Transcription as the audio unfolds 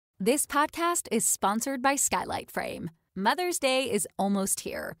This podcast is sponsored by Skylight Frame. Mother's Day is almost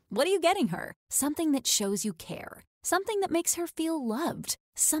here. What are you getting her? Something that shows you care. Something that makes her feel loved.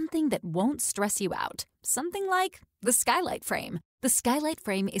 Something that won't stress you out. Something like the Skylight Frame. The Skylight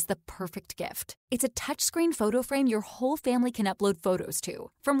Frame is the perfect gift. It's a touchscreen photo frame your whole family can upload photos to,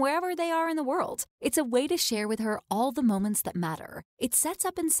 from wherever they are in the world. It's a way to share with her all the moments that matter. It sets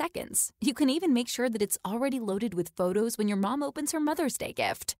up in seconds. You can even make sure that it's already loaded with photos when your mom opens her Mother's Day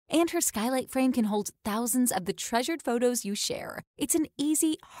gift. And her Skylight Frame can hold thousands of the treasured photos you share. It's an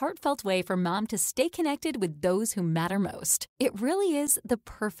easy, heartfelt way for mom to stay connected with those who matter most. It really is the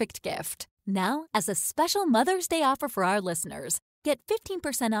perfect gift. Now, as a special Mother's Day offer for our listeners, get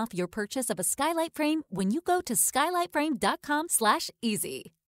 15% off your purchase of a Skylight Frame when you go to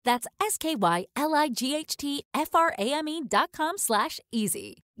skylightframe.com/easy. That's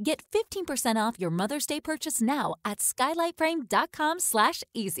SKYLIGHTFRAME.com/easy. Get 15% off your Mother's Day purchase now at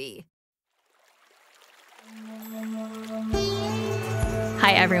skylightframe.com/easy.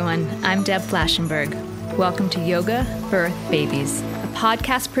 Hi everyone, I'm Deb Flaschenberg. Welcome to Yoga, Birth, Babies, a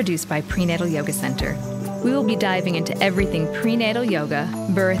podcast produced by Prenatal Yoga Center. We will be diving into everything prenatal yoga,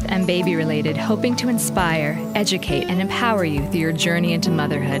 birth, and baby related, hoping to inspire, educate, and empower you through your journey into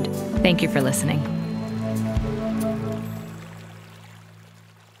motherhood. Thank you for listening.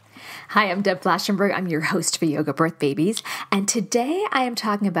 Hi, I'm Deb Flaschenberg. I'm your host for Yoga Birth Babies, and today I am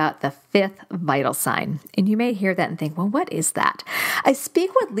talking about the fifth vital sign. And you may hear that and think, well, what is that? I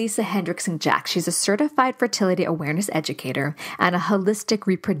speak with Lisa Hendrickson-Jack. She's a certified fertility awareness educator and a holistic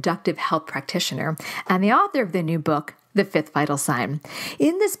reproductive health practitioner, and the author of the new book, The Fifth Vital Sign.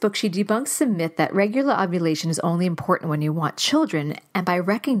 In this book, she debunks the myth that regular ovulation is only important when you want children, and by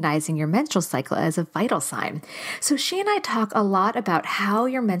recognizing your menstrual cycle as a vital sign. So she and I talk a lot about how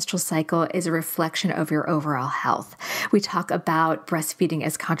your menstrual cycle is a reflection of your overall health. We talk about breastfeeding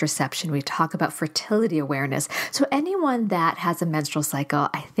as contraception. We talk about fertility awareness. So anyone that has a menstrual cycle,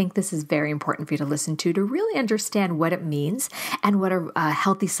 I think this is very important for you to listen to really understand what it means and what a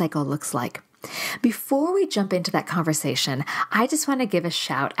healthy cycle looks like. Before we jump into that conversation, I just want to give a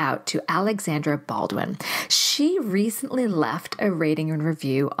shout out to Alexandra Baldwin. She recently left a rating and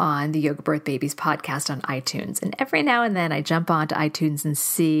review on the Yoga Birth Babies podcast on iTunes. And every now and then I jump onto iTunes and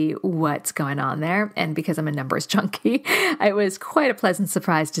see what's going on there. And because I'm a numbers junkie, it was quite a pleasant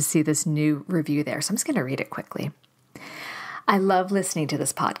surprise to see this new review there. So I'm just going to read it quickly. I love listening to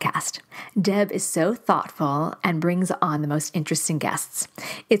this podcast. Deb is so thoughtful and brings on the most interesting guests.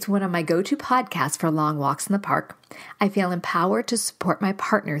 It's one of my go-to podcasts for long walks in the park. I feel empowered to support my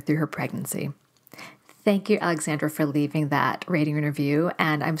partner through her pregnancy. Thank you, Alexandra, for leaving that rating and review.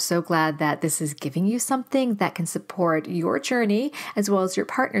 And I'm so glad that this is giving you something that can support your journey as well as your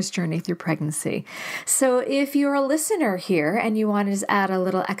partner's journey through pregnancy. So if you're a listener here and you want to just add a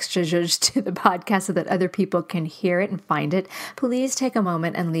little extra zhuzh to the podcast so that other people can hear it and find it, please take a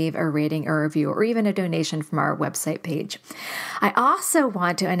moment and leave a rating or review or even a donation from our website page. I also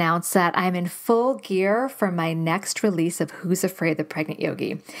want to announce that I'm in full gear for my next release of Who's Afraid the Pregnant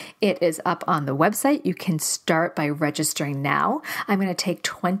Yogi. It is up on the website. You can start by registering now. I'm going to take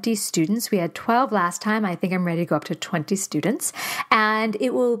 20 students. We had 12 last time. I think I'm ready to go up to 20 students. And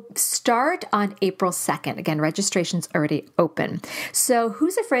it will start on April 2nd. Again, registration's already open. So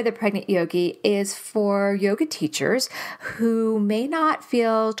Who's Afraid the Pregnant Yogi is for yoga teachers who may not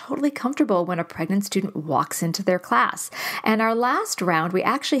feel totally comfortable when a pregnant student walks into their class. And our last round, we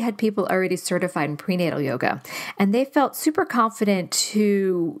actually had people already certified in prenatal yoga. And they felt super confident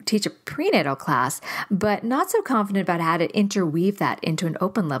to teach a prenatal class, but not so confident about how to interweave that into an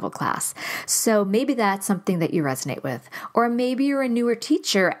open level class. So maybe that's something that you resonate with. Or maybe you're a newer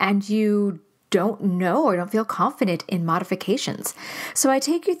teacher and you don't know or don't feel confident in modifications. So I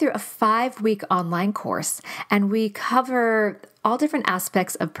take you through a 5-week online course, and we cover all different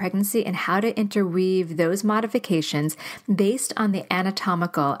aspects of pregnancy and how to interweave those modifications based on the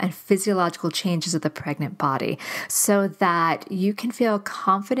anatomical and physiological changes of the pregnant body so that you can feel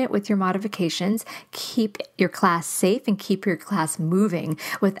confident with your modifications, keep your class safe, and keep your class moving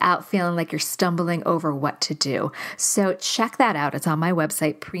without feeling like you're stumbling over what to do. So check that out. It's on my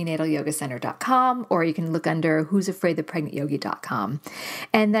website, prenatalyogacenter.com, or you can look under who'safraidthepregnantyogi.com.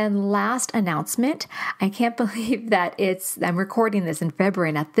 And then last announcement, I can't believe that I'm recording this in February,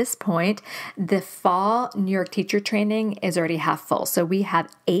 and at this point, the fall New York teacher training is already half full. So we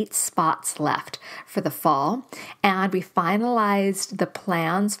have 8 spots left for the fall, and we finalized the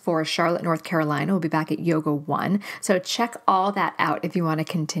plans for Charlotte, North Carolina. We'll be back at Yoga 1. So check all that out if you want to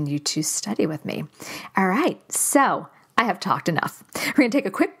continue to study with me. All right, so I have talked enough. We're going to take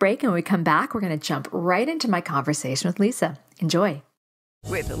a quick break, and when we come back, we're going to jump right into my conversation with Lisa. Enjoy.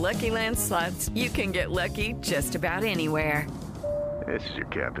 With the Lucky Land Slots, you can get lucky just about anywhere. This is your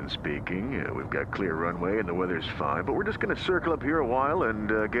captain speaking. We've got clear runway and the weather's fine, but we're just going to circle up here a while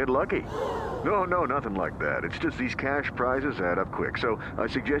and get lucky. No, nothing like that. It's just these cash prizes add up quick. So I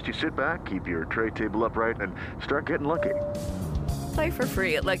suggest you sit back, keep your tray table upright, and start getting lucky. Play for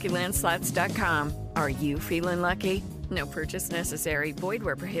free at LuckyLandSlots.com. Are you feeling lucky? No purchase necessary. Void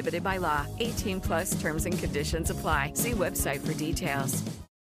where prohibited by law. 18 plus terms and conditions apply. See website for details.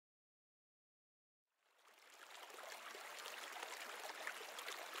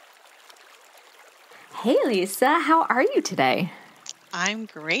 Hey, Lisa, how are you today? I'm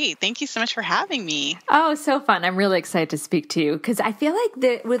great. Thank you so much for having me. Oh, so fun. I'm really excited to speak to you because I feel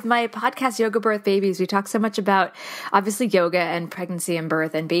like with my podcast, Yoga Birth Babies, we talk so much about obviously yoga and pregnancy and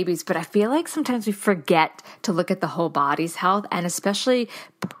birth and babies, but I feel like sometimes we forget to look at the whole body's health and especially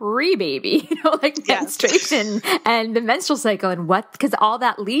pre-baby, like menstruation and the menstrual cycle and because all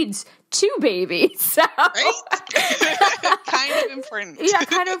that leads to baby. So. Right? Kind of important. Yeah,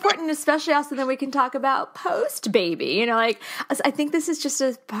 kind of important, especially also then we can talk about post-baby. I think this is just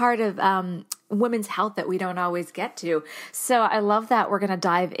a part of women's health that we don't always get to. So I love that we're going to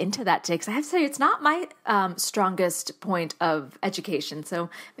dive into that today because I have to say it's not my strongest point of education. So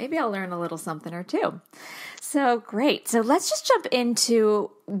maybe I'll learn a little something or two. So great. So let's just jump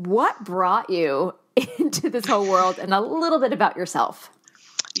into what brought you into this whole world and a little bit about yourself.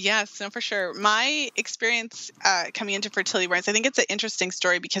 Yes, no, for sure. My experience coming into fertility awareness, I think it's an interesting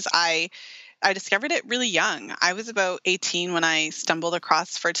story because I discovered it really young. I was about 18 when I stumbled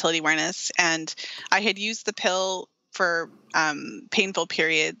across fertility awareness, and I had used the pill for painful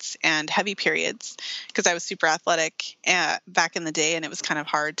periods and heavy periods because I was super athletic back in the day, and it was kind of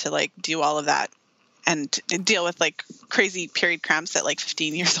hard to do all of that and deal with crazy period cramps at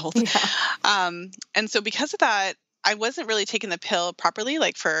 15 years old. Yeah. And so because of that, I wasn't really taking the pill properly,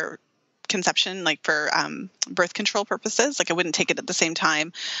 for conception, for birth control purposes. I wouldn't take it at the same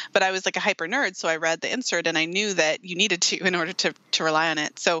time, but I was a hyper nerd. So I read the insert and I knew that you needed to in order to rely on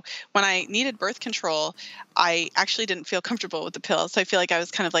it. So when I needed birth control, I actually didn't feel comfortable with the pill. So I feel like I was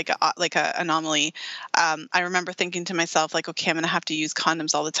kind of like a anomaly. I remember thinking to myself, okay, I'm going to have to use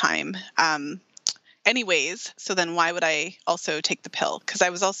condoms all the time. Anyways, so then why would I also take the pill? Because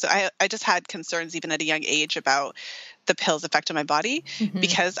I just had concerns even at a young age about the pill's effect on my body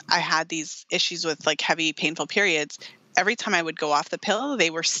because I had these issues with heavy painful periods. Every time I would go off the pill,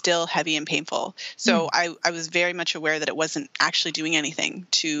 they were still heavy and painful. So I was very much aware that it wasn't actually doing anything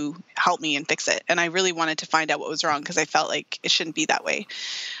to help me and fix it. And I really wanted to find out what was wrong because I felt like it shouldn't be that way.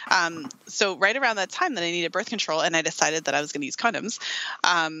 So right around that time that I needed birth control and I decided that I was going to use condoms,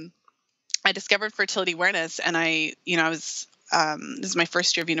 I discovered fertility awareness, and I was this is my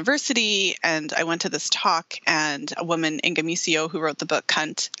first year of university, and I went to this talk, and a woman, Inga Muscio, who wrote the book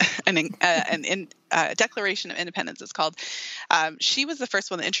Cunt, Declaration of Independence, it's called. She was the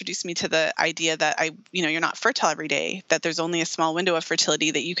first one that introduced me to the idea that you're not fertile every day, that there's only a small window of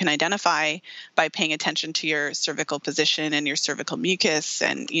fertility that you can identify by paying attention to your cervical position and your cervical mucus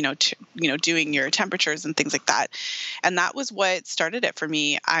and, doing your temperatures and things like that. And that was what started it for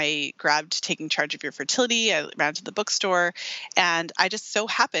me. I grabbed Taking Charge of Your Fertility. I ran to the bookstore, and I just so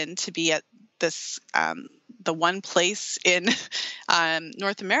happened to be at this, the one place in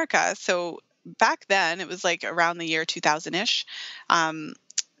North America. So back then, it was around the year 2000-ish,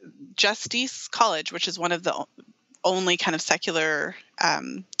 Justice College, which is one of the only kind of secular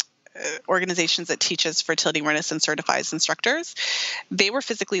organizations that teaches fertility awareness and certifies instructors. They were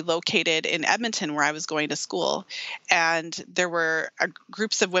physically located in Edmonton, where I was going to school. And there were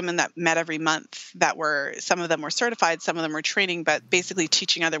groups of women that met every month some of them were certified, some of them were training, but basically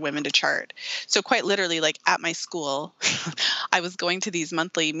teaching other women to chart. So quite literally, at my school, I was going to these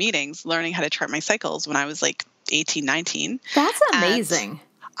monthly meetings, learning how to chart my cycles when I was 18, 19. That's amazing. And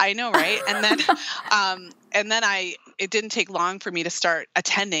I know, right? And then it didn't take long for me to start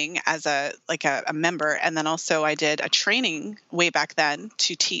attending as a member. And then also I did a training way back then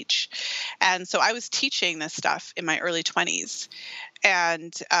to teach. And so I was teaching this stuff in my early 20s.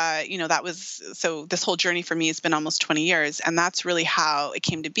 And, so this whole journey for me has been almost 20 years. And that's really how it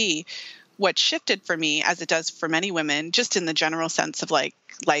came to be. What shifted for me, as it does for many women, just in the general sense of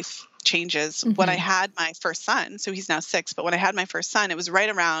life changes. When I had my first son, so he's now 6, but when I had my first son, it was right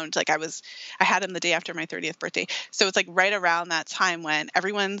around, I had him the day after my 30th birthday. So it's right around that time when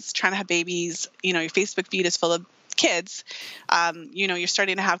everyone's trying to have babies, your Facebook feed is full of kids. You're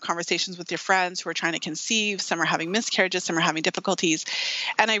starting to have conversations with your friends who are trying to conceive. Some are having miscarriages, some are having difficulties.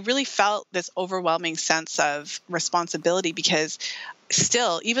 And I really felt this overwhelming sense of responsibility because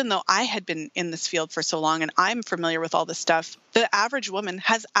still, even though I had been in this field for so long and I'm familiar with all this stuff, the average woman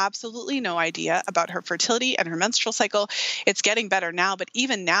has absolutely no idea about her fertility and her menstrual cycle. It's getting better now, but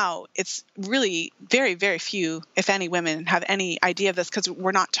even now, it's really very, very few, if any, women have any idea of this because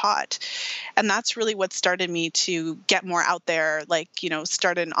we're not taught. And that's really what started me to get more out there, like,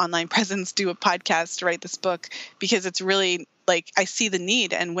 start an online presence, do a podcast, write this book, because it's really like I see the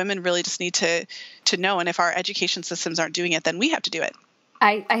need, and women really just need to know. And if our education systems aren't doing it, then we have to do it.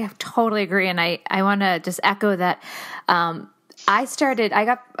 I totally agree. And I want to just echo that. I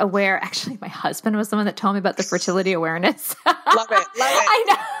got aware, actually, my husband was the one that told me about the fertility awareness. Love it. I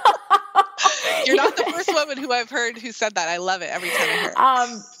know. You're not the first woman who I've heard who said that. I love it every time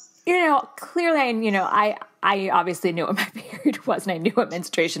I hear it. Clearly, I obviously knew what my period was, and I knew what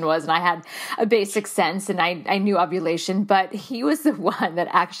menstruation was, and I had a basic sense, and I knew ovulation, but he was the one that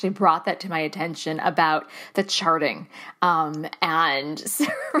actually brought that to my attention about the charting and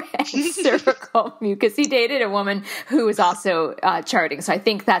cervical mucus. He dated a woman who was also charting, so I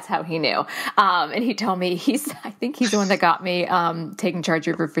think that's how he knew. And he told me, I think he's the one that got me taking charge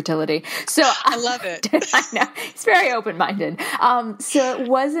of her fertility. So I love it. I know. He's very open-minded. So it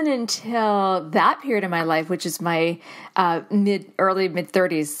wasn't until that period of my life, which is my early mid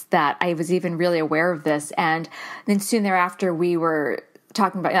 30s, that I was even really aware of this. And then soon thereafter, we were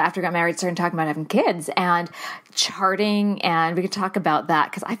talking about, after I got married, started talking about having kids and charting, and we could talk about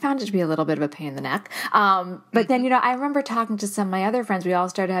that because I found it to be a little bit of a pain in the neck. But then, I remember talking to some of my other friends. We all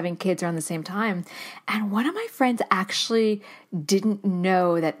started having kids around the same time. And one of my friends actually didn't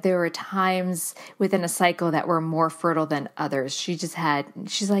know that there were times within a cycle that were more fertile than others. She's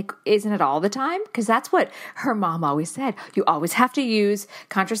like, isn't it all the time? Because that's what her mom always said. You always have to use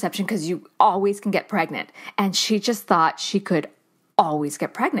contraception because you always can get pregnant. And she just thought she could always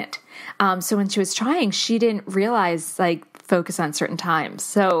get pregnant. So when she was trying, she didn't realize, focus on certain times.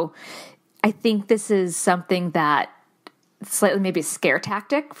 So I think this is something that slightly maybe a scare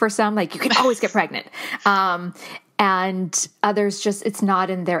tactic for some, you can always get pregnant. And others just, it's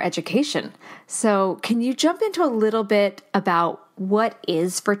not in their education. So can you jump into a little bit about what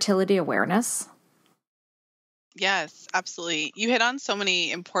is fertility awareness? Yes, absolutely. You hit on so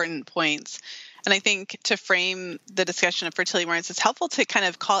many important points. And I think to frame the discussion of fertility awareness, it's helpful to kind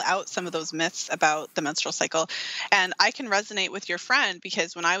of call out some of those myths about the menstrual cycle. And I can resonate with your friend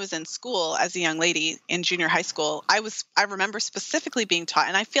because when I was in school as a young lady in junior high school, I remember specifically being taught,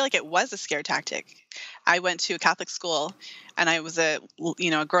 and I feel like it was a scare tactic. I went to a Catholic school, and I was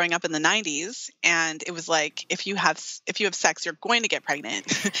growing up in the 90s, and it was like, if you have sex, you're going to get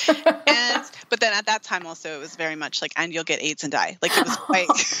pregnant. But then at that time also, it was very much like, and you'll get AIDS and die. It was quite,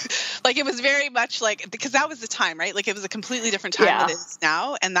 it was very much because that was the time, right? It was a completely different time than it is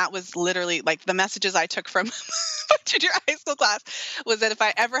now. And that was literally the messages I took from my junior high school class was that if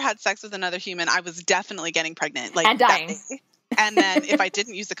I ever had sex with another human, I was definitely getting pregnant. And dying. And then if I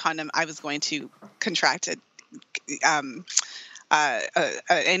didn't use the condom, I was going to contract an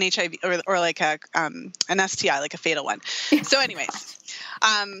HIV or an STI, a fatal one. So anyways,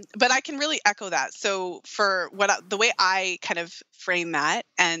 but I can really echo that. So for the way I kind of frame that,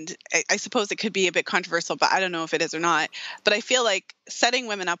 and I suppose it could be a bit controversial, but I don't know if it is or not, but I feel like setting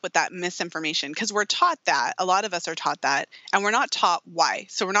women up with that misinformation, because we're taught that, a lot of us are taught that, and we're not taught why.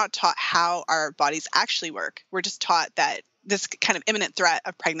 So we're not taught how our bodies actually work. We're just taught that this kind of imminent threat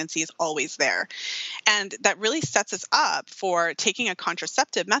of pregnancy is always there. And that really sets us up for taking a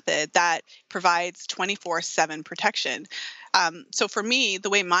contraceptive method that provides 24/7 protection. So for me, the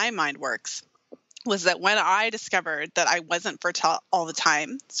way my mind works was that when I discovered that I wasn't fertile all the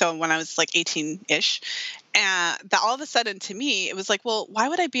time, so when I was 18-ish, and that all of a sudden to me, it was well, why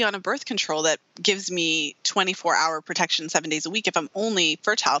would I be on a birth control that gives me 24-hour protection 7 days a week if I'm only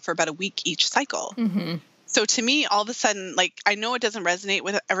fertile for about a week each cycle? Mm-hmm. So to me, all of a sudden, I know it doesn't resonate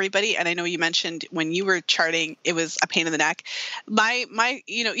with everybody. And I know you mentioned when you were charting, it was a pain in the neck. My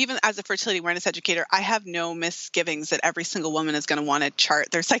even as a fertility awareness educator, I have no misgivings that every single woman is going to want to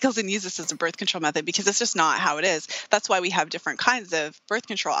chart their cycles and use this as a birth control method, because it's just not how it is. That's why we have different kinds of birth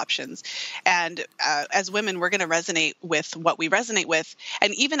control options. And as women, we're going to resonate with what we resonate with.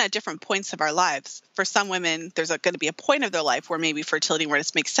 And even at different points of our lives, for some women, there's going to be a point of their life where maybe fertility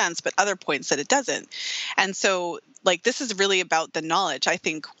awareness makes sense, but other points that it doesn't. And so this is really about the knowledge. I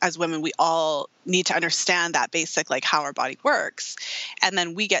think as women, we all need to understand that basic, how our body works. And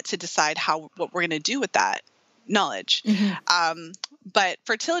then we get to decide what we're going to do with that. knowledge. But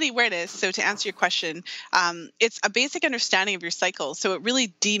fertility awareness, so to answer your question, it's a basic understanding of your cycle. So it really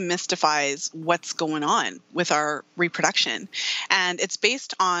demystifies what's going on with our reproduction. And it's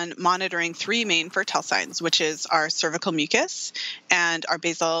based on monitoring 3 main fertile signs, which is our cervical mucus and our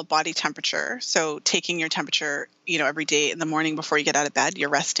basal body temperature. So taking your temperature, every day in the morning before you get out of bed, your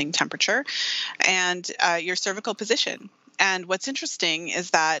resting temperature, and your cervical position. And what's interesting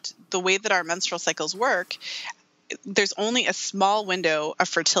is that the way that our menstrual cycles work, there's only a small window of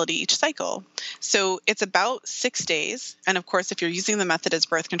fertility each cycle. So it's about 6 days. And of course, if you're using the method as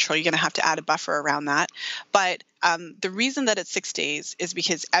birth control, you're going to have to add a buffer around that. But the reason that it's 6 days is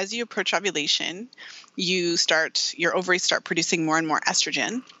because as you approach ovulation, your ovaries start producing more and more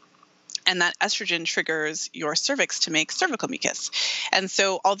estrogen. And that estrogen triggers your cervix to make cervical mucus. And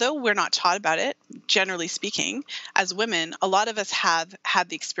so although we're not taught about it, generally speaking, as women, a lot of us have had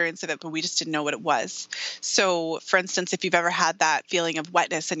the experience of it, but we just didn't know what it was. So for instance, if you've ever had that feeling of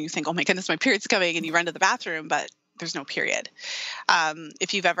wetness and you think, oh my goodness, my period's coming, and you run to the bathroom, but there's no period.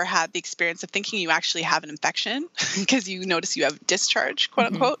 If you've ever had the experience of thinking you actually have an infection because you notice you have discharge, quote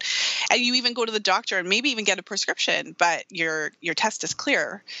unquote, and you even go to the doctor and maybe even get a prescription, but your test is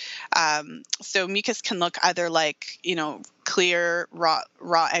clear. So mucus can look either like, clear raw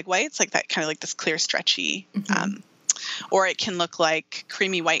egg whites, like that kind of like this clear stretchy, or it can look like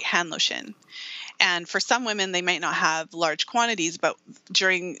creamy white hand lotion. And for some women, they might not have large quantities, but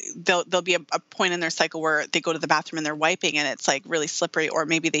there'll be a point in their cycle where they go to the bathroom and they're wiping and it's like really slippery, or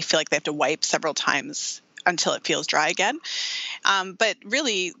maybe they feel like they have to wipe several times until it feels dry again. But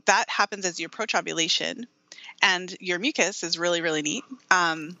really, that happens as you approach ovulation, and your mucus is really, really neat.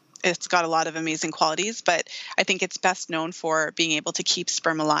 It's got a lot of amazing qualities, but I think it's best known for being able to keep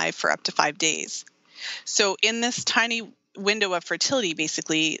sperm alive for up to 5 days. So in this tiny window of fertility,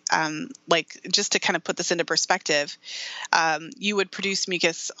 basically, just to kind of put this into perspective, you would produce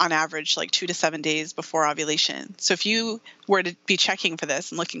mucus on average like 2 to 7 days before ovulation. So if you were to be checking for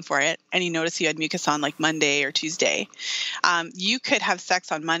this and looking for it, and you notice you had mucus on like Monday or Tuesday, you could have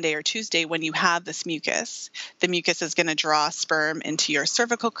sex on Monday or Tuesday when you have this mucus. The mucus is going to draw sperm into your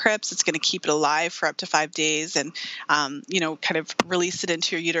cervical crypts. It's going to keep it alive for up to 5 days and, kind of release it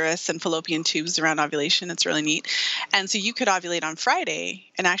into your uterus and fallopian tubes around ovulation. It's really neat. And so you could ovulate on Friday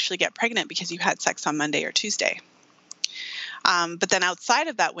and actually get pregnant because you had sex on Monday or Tuesday. But then outside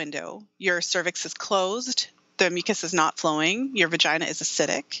of that window, your cervix is closed. The mucus is not flowing. Your vagina is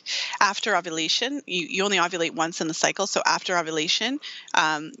acidic. After ovulation, you only ovulate once in the cycle. So after ovulation,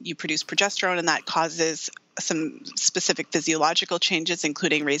 you produce progesterone, and that causes some specific physiological changes,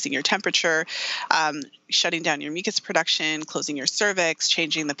 including raising your temperature, shutting down your mucus production, closing your cervix,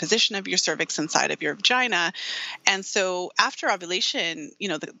 changing the position of your cervix inside of your vagina. And so after ovulation,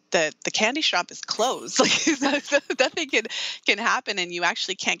 the candy shop is closed. Like nothing can happen, and you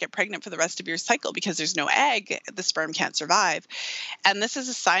actually can't get pregnant for the rest of your cycle because there's no egg. The sperm can't survive. And this is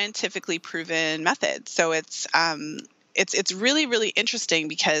a scientifically proven method. So it's really, really interesting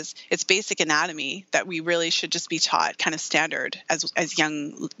because it's basic anatomy that we really should just be taught kind of standard as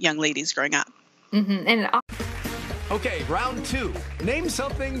young ladies growing up. Okay, round 2. Name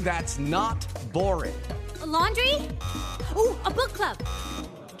something that's not boring. A laundry? Ooh, a book club.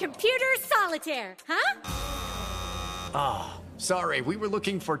 Computer solitaire, huh? Ah, sorry, we were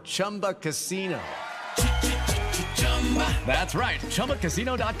looking for Chumba Casino. That's right.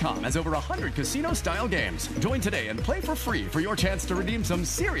 ChumbaCasino.com has over 100 casino-style games. Join today and play for free for your chance to redeem some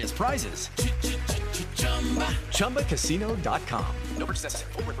serious prizes. ChumbaCasino.com. No purchase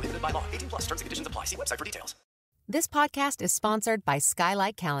necessary. Void where prohibited by law. 18 plus. Terms and conditions apply. See website for details. This podcast is sponsored by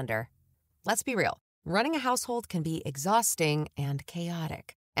Skylight Calendar. Let's be real. Running a household can be exhausting and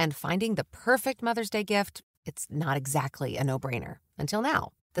chaotic. And finding the perfect Mother's Day gift, it's not exactly a no-brainer. Until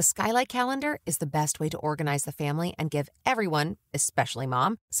now. The Skylight Calendar is the best way to organize the family and give everyone, especially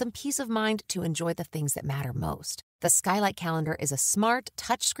mom, some peace of mind to enjoy the things that matter most. The Skylight Calendar is a smart,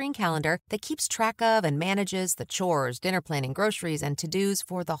 touchscreen calendar that keeps track of and manages the chores, dinner planning, groceries, and to-dos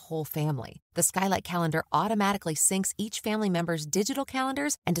for the whole family. The Skylight Calendar automatically syncs each family member's digital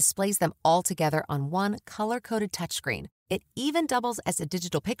calendars and displays them all together on one color-coded touchscreen. It even doubles as a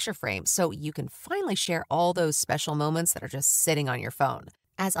digital picture frame, so you can finally share all those special moments that are just sitting on your phone.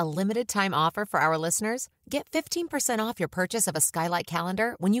 As a limited-time offer for our listeners, get 15% off your purchase of a Skylight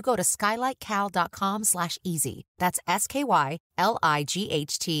Calendar when you go to skylightcal.com/easy. That's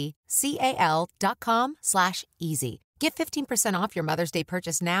SKYLIGHTCAL.com/easy. Get 15% off your Mother's Day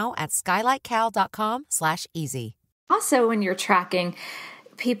purchase now at skylightcal.com/easy. Also, when you're tracking,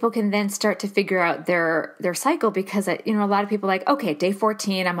 people can then start to figure out their cycle because, a lot of people are like, okay, day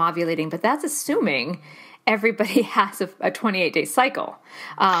 14, I'm ovulating, but that's assuming. everybody has a 28-day cycle.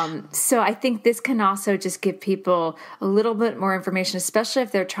 So I think this can also just give people a little bit more information, especially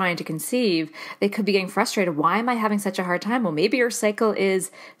if they're trying to conceive. They could be getting frustrated. Why am I having such a hard time? Well, maybe your cycle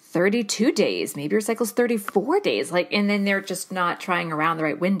is 32 days. Maybe your cycle is 34 days. And then they're just not trying around the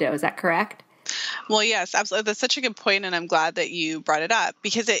right window. Is that correct? Well, yes, absolutely. That's such a good point, and I'm glad that you brought it up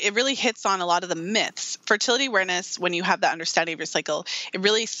because it really hits on a lot of the myths. Fertility awareness, when you have that understanding of your cycle, it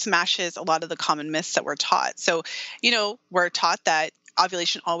really smashes a lot of the common myths that we're taught. So, we're taught that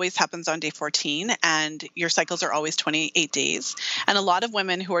ovulation always happens on day 14 and your cycles are always 28 days. And a lot of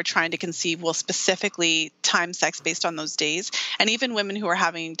women who are trying to conceive will specifically time sex based on those days. And even women who are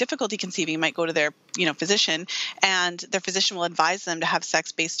having difficulty conceiving might go to their, physician, and their physician will advise them to have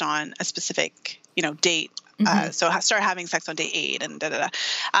sex based on a specific, date. So start having sex on day 8 and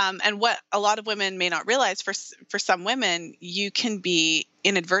and what a lot of women may not realize, for some women, you can be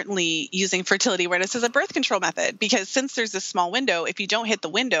inadvertently using fertility awareness as a birth control method, because since there's this small window, if you don't hit the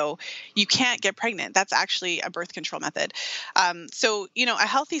window, you can't get pregnant. That's actually a birth control method. So, a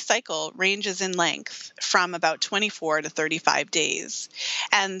healthy cycle ranges in length from about 24 to 35 days.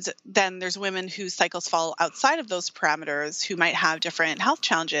 And then there's women whose cycles fall outside of those parameters who might have different health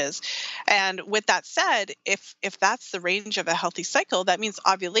challenges. And with that said, if that's the range of a healthy cycle, that means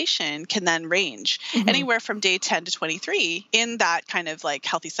ovulation can then range anywhere from day 10 to 23 in that kind of like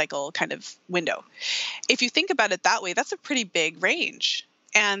healthy cycle kind of window. If you think about it that way, that's a pretty big range.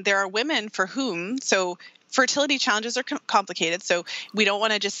 And there are women for whom, so fertility challenges are complicated. So we don't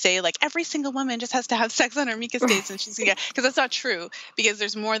want to just say like every single woman just has to have sex on her mucus days and she's gonna, because that's not true, because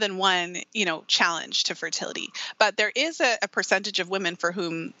there's more than one, challenge to fertility. But there is a percentage of women for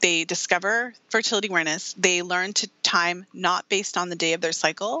whom they discover fertility awareness. They learn to time not based on the day of their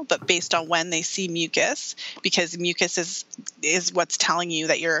cycle, but based on when they see mucus, because mucus is what's telling you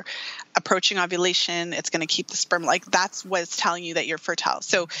that you're approaching ovulation. It's going to keep the sperm, that's what's telling you that you're fertile.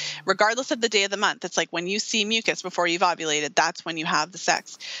 So regardless of the day of the month, it's like when you see mucus before you've ovulated, that's when you have the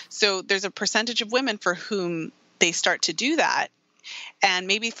sex. So there's a percentage of women for whom they start to do that. And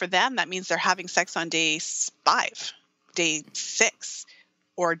maybe for them, that means they're having sex on day 5, day 6,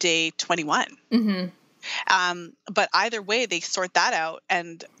 or day 21. But either way, they sort that out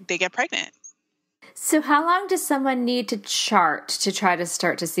and they get pregnant. So how long does someone need to chart to try to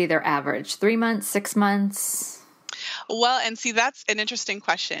start to see their average? 3 months, 6 months? Well, and see, that's an interesting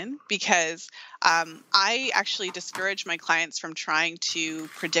question because I actually discourage my clients from trying to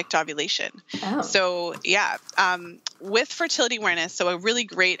predict ovulation. Oh. So yeah, with fertility awareness, so a really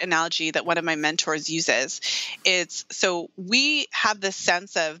great analogy that one of my mentors uses is, so we have this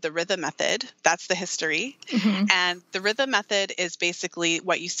sense of the rhythm method. That's the history. And the rhythm method is basically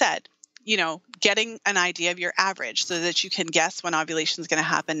what you said. Getting an idea of your average so that you can guess when ovulation is going to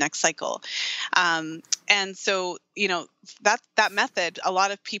happen next cycle. And so, that method, a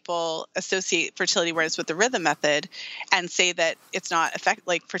lot of people associate fertility awareness with the rhythm method and say that it's not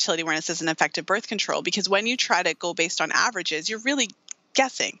fertility awareness is an effective birth control, because when you try to go based on averages, you're really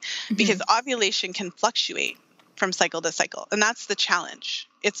guessing because ovulation can fluctuate from cycle to cycle. And that's the challenge.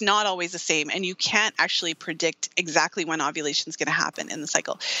 It's not always the same. And you can't actually predict exactly when ovulation is going to happen in the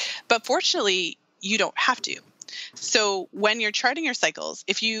cycle. But fortunately, you don't have to. So when you're charting your cycles,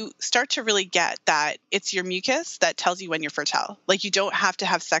 if you start to really get that it's your mucus that tells you when you're fertile, you don't have to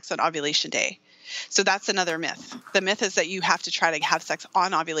have sex on ovulation day. So that's another myth. The myth is that you have to try to have sex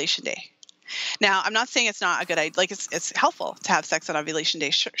on ovulation day. Now, I'm not saying it's not a good idea. It's helpful to have sex on ovulation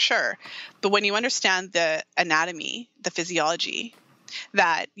day, sure. But when you understand the anatomy, the physiology,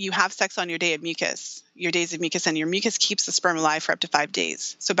 that you have sex on your day of mucus, your days of mucus, and your mucus keeps the sperm alive for up to 5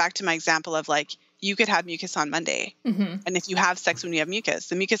 days. So back to my example of you could have mucus on Monday. And if you have sex when you have mucus,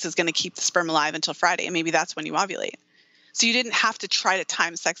 the mucus is going to keep the sperm alive until Friday. And maybe that's when you ovulate. So you didn't have to try to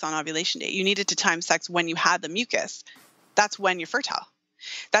time sex on ovulation day. You needed to time sex when you had the mucus. That's when you're fertile.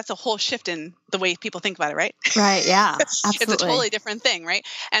 That's a whole shift in the way people think about it, right? Right, yeah, absolutely. It's a totally different thing, right?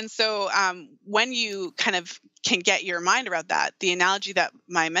 And so when you kind of can get your mind around that, the analogy that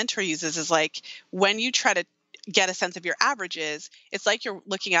my mentor uses is when you try to get a sense of your averages, it's like you're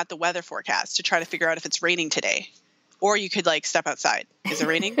looking at the weather forecast to try to figure out if it's raining today. Or you could step outside. Is it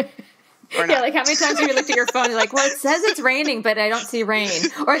raining? Or not? Yeah, how many times have you looked at your phone and well, it says it's raining, but I don't see rain.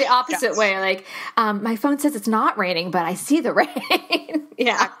 Or the opposite way, my phone says it's not raining, but I see the rain.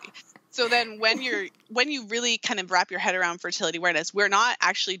 Yeah. Exactly. So then when you really kind of wrap your head around fertility awareness, we're not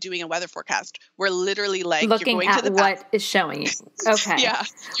actually doing a weather forecast. We're literally looking you're going at to the what is showing you. Okay. Yeah.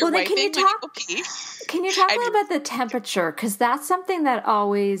 Well, then can you talk a little about the temperature? Because that's something that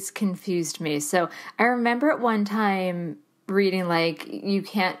always confused me. So I remember at one time reading like you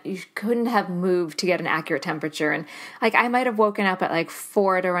couldn't have moved to get an accurate temperature. And like I might have woken up at like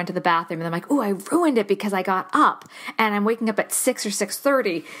 4 to run to the bathroom, and I'm like, oh, I ruined it because I got up, and I'm waking up at 6 or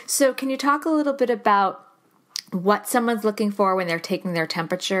 6:30. So can you talk a little bit about what someone's looking for when they're taking their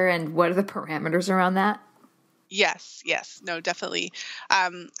temperature, and what are the parameters around that? Yes, no, definitely.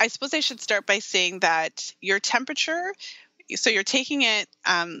 I suppose I should start by saying that your temperature, so you're taking it,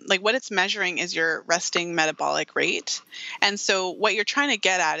 like what it's measuring is your resting metabolic rate. And so what you're trying to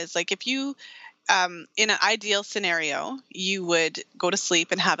get at is like if you, in an ideal scenario, you would go to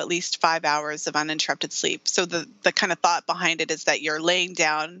sleep and have at least 5 hours of uninterrupted sleep. So the kind of thought behind it is that you're laying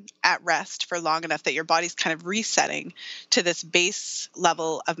down at rest for long enough that your body's kind of resetting to this base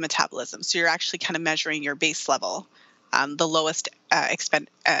level of metabolism. So you're actually kind of measuring your base level, the lowest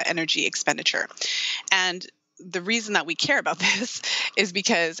energy expenditure. And the reason that we care about this is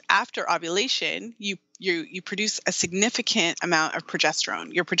because after ovulation, you produce a significant amount of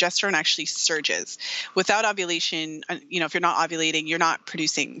progesterone. Your progesterone actually surges. Without ovulation, if you're not ovulating, you're not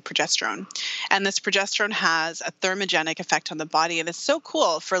producing progesterone. And this progesterone has a thermogenic effect on the body. And it's so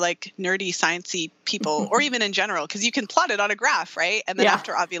cool for like nerdy, sciencey people, or even in general, because you can plot it on a graph, right? And then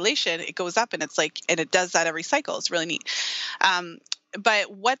after ovulation, it goes up, and it's like, and it does that every cycle. It's really neat.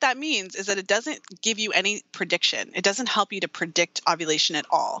 But what that means is that it doesn't give you any prediction. It doesn't help you to predict ovulation at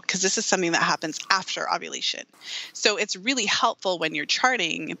all, because this is something that happens after ovulation. So it's really helpful when you're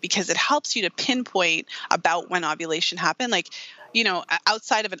charting, because it helps you to pinpoint about when ovulation happened. Like,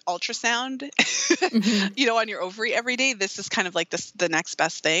 outside of an ultrasound, on your ovary every day, this is kind of like the next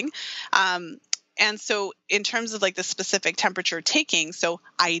best thing. And so in terms of like the specific temperature taking, so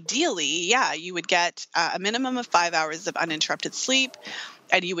ideally, you would get a minimum of 5 hours of uninterrupted sleep,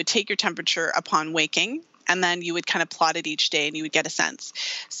 and you would take your temperature upon waking, and then you would kind of plot it each day, and you would get a sense.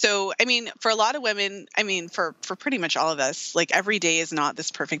 So, for a lot of women, for pretty much all of us, like every day is not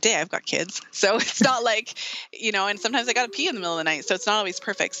this perfect day. I've got kids, so it's not like, and sometimes I got to pee in the middle of the night, so it's not always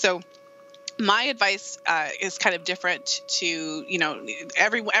perfect. So my advice is kind of different to,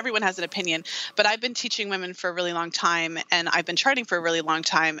 everyone has an opinion, but I've been teaching women for a really long time, and I've been charting for a really long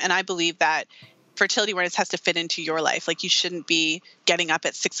time. And I believe that fertility awareness has to fit into your life. Like you shouldn't be getting up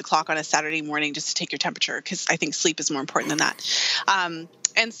at 6 o'clock on a Saturday morning just to take your temperature, because I think sleep is more important than that.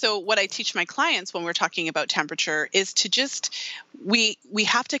 And so what I teach my clients when we're talking about temperature is to just, we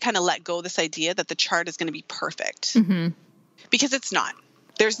have to kind of let go of this idea that the chart is going to be perfect, because it's not.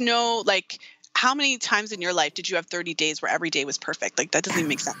 There's no, like, how many times in your life did you have 30 days where every day was perfect? Like, that doesn't even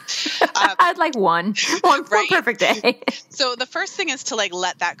make sense. I'd like one right? perfect day. So the first thing is to like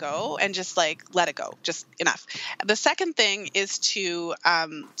let that go and just like let it go, just enough. The second thing is to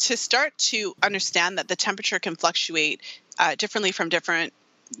start to understand that the temperature can fluctuate differently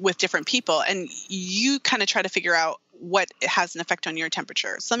with different people, and you kind of try to figure out what has an effect on your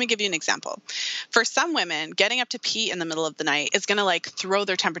temperature. So let me give you an example. For some women, getting up to pee in the middle of the night is going to like throw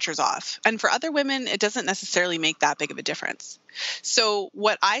their temperatures off. And for other women, it doesn't necessarily make that big of a difference. So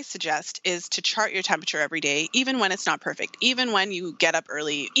what I suggest is to chart your temperature every day, even when it's not perfect, even when you get up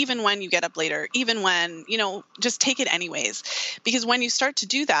early, even when you get up later, even when, just take it anyways. Because when you start to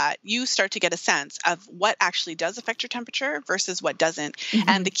do that, you start to get a sense of what actually does affect your temperature versus what doesn't.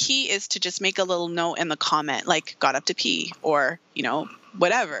 And the key is to just make a little note in the comment, like got up to pee, or,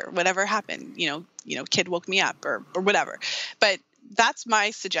 whatever happened, kid woke me up or whatever. But that's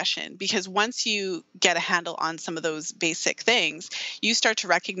my suggestion, because once you get a handle on some of those basic things, you start to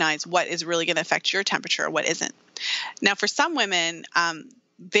recognize what is really going to affect your temperature or what isn't. Now, for some women,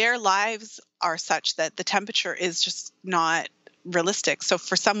 their lives are such that the temperature is just not realistic. So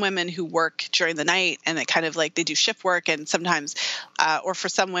for some women who work during the night, and it kind of like they do shift work, and sometimes, or for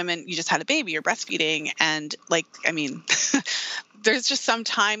some women, you just had a baby, you're breastfeeding, and there's just some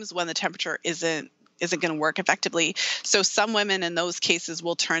times when the temperature isn't going to work effectively. So some women in those cases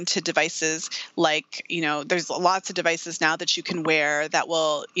will turn to devices like, there's lots of devices now that you can wear that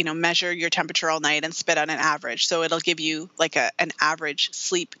will, measure your temperature all night and spit out an average. So it'll give you like an average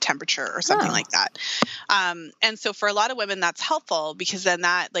sleep temperature or something like that. And so for a lot of women, that's helpful, because then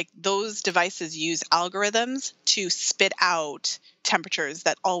those devices use algorithms to spit out temperatures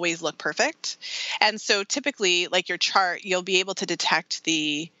that always look perfect. And so typically, like your chart, you'll be able to detect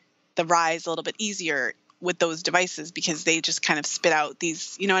the rise a little bit easier with those devices, because they just kind of spit out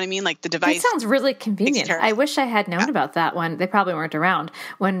these, you know what I mean? Like the device. That sounds really convenient. I wish I had known about that one. They probably weren't around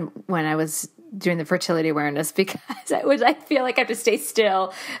when I was doing the fertility awareness, because I feel like I have to stay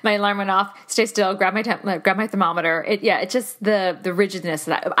still. My alarm went off, stay still, grab my thermometer. It's just the rigidness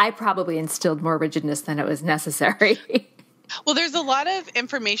that I probably instilled more rigidness than it was necessary. Well, there's a lot of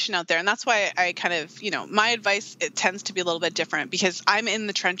information out there, and that's why I kind of, my advice, it tends to be a little bit different because I'm in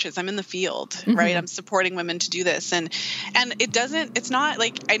the trenches, I'm in the field, right? I'm supporting women to do this. And it's not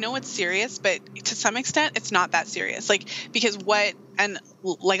like, I know it's serious, but to some extent it's not that serious. Like, because what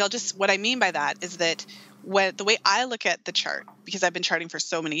I mean by that is that the way I look at the chart, because I've been charting for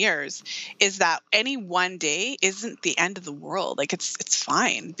so many years, is that any one day isn't the end of the world. Like it's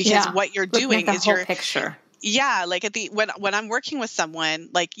fine, because what you're doing is your picture. Yeah, like when I'm working with someone,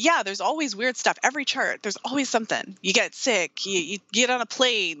 like, there's always weird stuff. Every chart, there's always something. You get sick, you get on a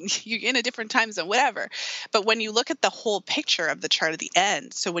plane, you're in a different time zone, whatever. But when you look at the whole picture of the chart at the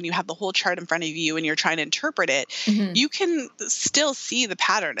end, so when you have the whole chart in front of you and you're trying to interpret it, you can still see the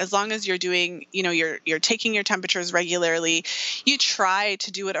pattern as long as you're doing, you're taking your temperatures regularly. You try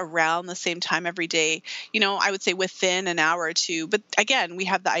to do it around the same time every day. I would say within an hour or two. But again, we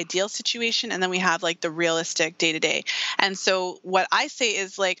have the ideal situation, and then we have like the realistic day to day. And so what I say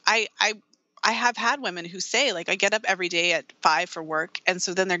is, like, I have had women who say, like, I get up every day at 5 for work. And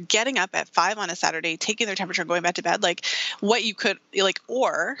so then they're getting up at 5 on a Saturday, taking their temperature, going back to bed. Like, what you could, like,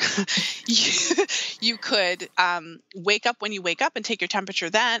 or you could wake up when you wake up and take your temperature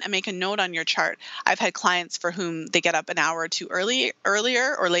then and make a note on your chart. I've had clients for whom they get up an hour or two earlier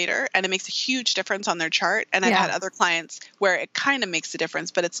or later, and it makes a huge difference on their chart. And I've had other clients where it kind of makes a difference,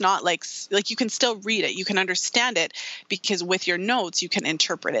 but it's not like you can still read it. You can understand it because with your notes, you can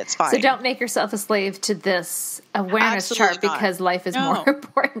interpret it. It's fine. So don't make yourself a slave to this awareness chart because life is more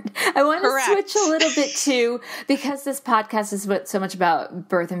important. I want to switch a little bit to, because this podcast is so much about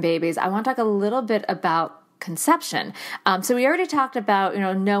birth and babies, I want to talk a little bit about conception. So we already talked about,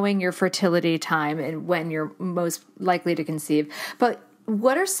 knowing your fertility time and when you're most likely to conceive. But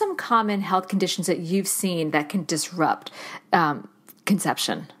what are some common health conditions that you've seen that can disrupt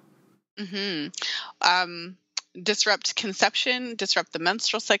conception? Disrupt conception, disrupt the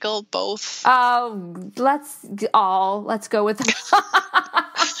menstrual cycle, both. Let's go with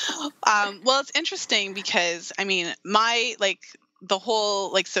well, it's interesting because,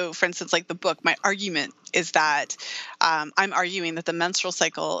 so for instance, like the book, my argument is that I'm arguing that the menstrual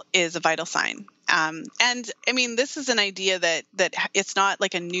cycle is a vital sign. This is an idea that it's not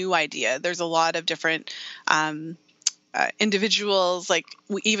like a new idea. There's a lot of different individuals, like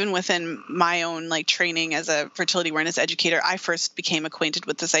even within my own like training as a fertility awareness educator, I first became acquainted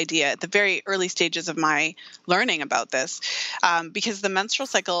with this idea at the very early stages of my learning about this, because the menstrual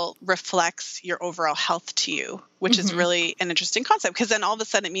cycle reflects your overall health to you, which is really an interesting concept, because then all of a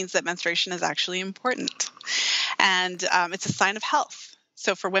sudden it means that menstruation is actually important, and it's a sign of health.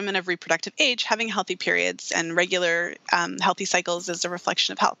 So for women of reproductive age, having healthy periods and regular healthy cycles is a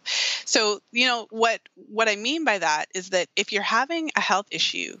reflection of health. So, what I mean by that is that if you're having a health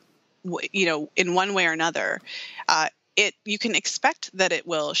issue, in one way or another, you can expect that it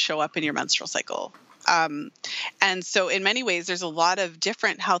will show up in your menstrual cycle. And so in many ways, there's a lot of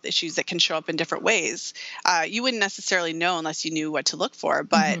different health issues that can show up in different ways. You wouldn't necessarily know unless you knew what to look for.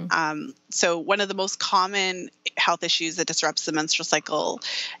 But so one of the most common health issues that disrupts the menstrual cycle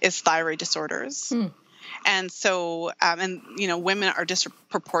is thyroid disorders. And so, women are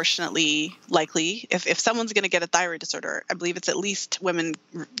disproportionately likely, if someone's going to get a thyroid disorder, I believe it's at least women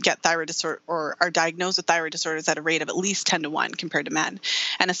get thyroid disorder or are diagnosed with thyroid disorders at a rate of at least 10 to 1 compared to men.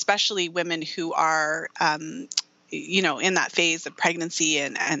 And especially women who are, in that phase of pregnancy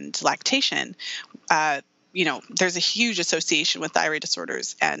and lactation, there's a huge association with thyroid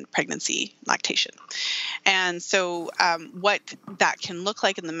disorders and pregnancy, lactation. And so what that can look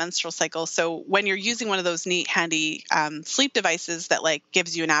like in the menstrual cycle. So when you're using one of those neat, handy sleep devices that like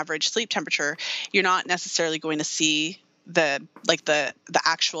gives you an average sleep temperature, you're not necessarily going to see the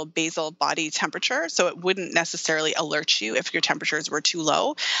actual basal body temperature. So it wouldn't necessarily alert you if your temperatures were too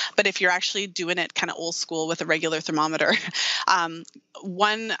low. But if you're actually doing it kind of old school with a regular thermometer,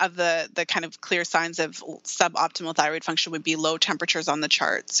 one of the kind of clear signs of suboptimal thyroid function would be low temperatures on the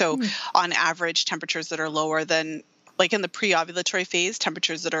chart. So on average, temperatures that are lower than, like in the pre-ovulatory phase,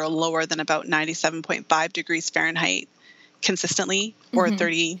 temperatures that are lower than about 97.5 degrees Fahrenheit consistently, or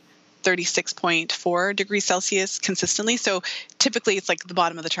 36.4 degrees Celsius consistently. So typically it's like the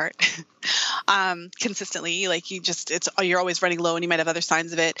bottom of the chart consistently, like you're always running low and you might have other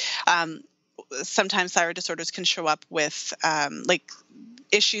signs of it. Sometimes thyroid disorders can show up with like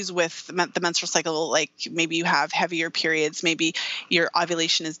issues with the menstrual cycle, like maybe you have heavier periods, maybe your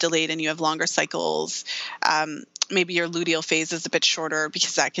ovulation is delayed and you have longer cycles. Maybe your luteal phase is a bit shorter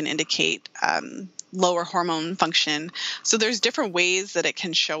because that can indicate lower hormone function. So there's different ways that it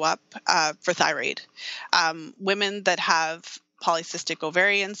can show up for thyroid. Women that have polycystic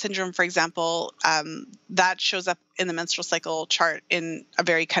ovarian syndrome, for example, that shows up in the menstrual cycle chart in a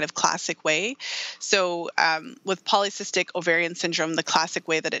very kind of classic way. So with polycystic ovarian syndrome, the classic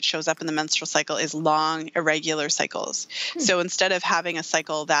way that it shows up in the menstrual cycle is long, irregular cycles. So instead of having a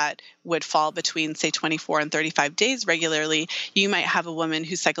cycle that would fall between, say, 24 and 35 days regularly, you might have a woman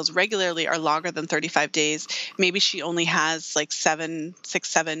whose cycles regularly are longer than 35 days. Maybe she only has like 7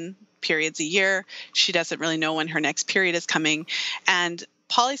 periods a year. She doesn't really know when her next period is coming. And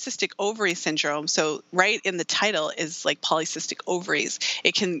polycystic ovary syndrome, so right in the title is like polycystic ovaries.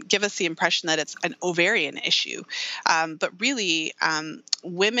 It can give us the impression that it's an ovarian issue. But really,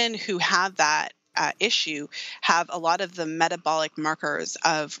 women who have that issue have a lot of the metabolic markers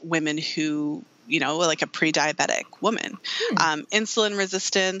of women who, like a pre-diabetic woman. Insulin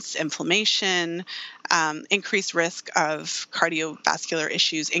resistance, inflammation, increased risk of cardiovascular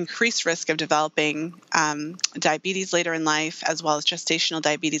issues, increased risk of developing diabetes later in life, as well as gestational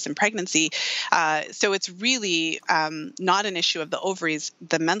diabetes and pregnancy. So it's really not an issue of the ovaries.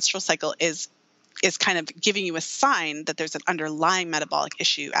 The menstrual cycle is kind of giving you a sign that there's an underlying metabolic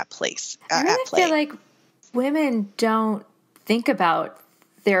issue at play. I really feel like women don't think about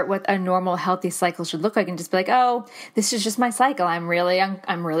what a normal healthy cycle should look like, and just be like, oh, this is just my cycle. I'm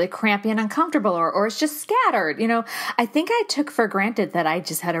really crampy and uncomfortable, or it's just scattered. I think I took for granted that I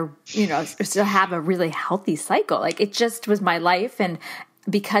just had still have a really healthy cycle. Like it just was my life, and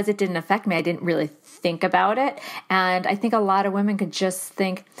because it didn't affect me, I didn't really think about it. And I think a lot of women could just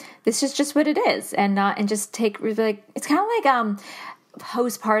think this is just what it is, and just take like, it's kind of like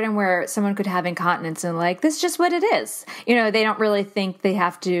postpartum, where someone could have incontinence and like, this is just what it is. They don't really think they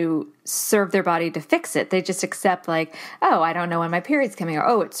have to serve their body to fix it. They just accept like, oh, I don't know when my period's coming, or,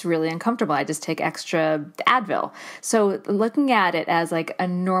 oh, it's really uncomfortable, I just take extra Advil. So looking at it as like a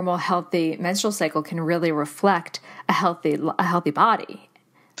normal, healthy menstrual cycle can really reflect a healthy body.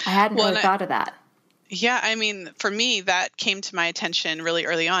 I hadn't really thought of that. Yeah, I mean, for me, that came to my attention really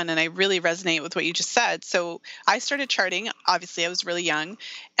early on, and I really resonate with what you just said. So I started charting. Obviously, I was really young,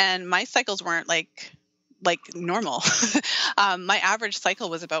 and my cycles weren't like normal. My average cycle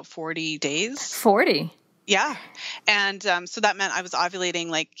was about 40 days. 40? Yeah. And so that meant I was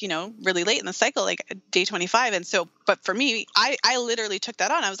ovulating really late in the cycle, like day 25. And so, but for me, I literally took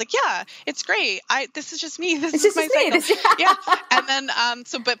that on. I was like, yeah, it's great. This is just me. This is my cycle. Yeah. And then,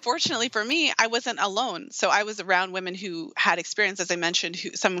 but fortunately for me, I wasn't alone. So I was around women who had experience, as I mentioned,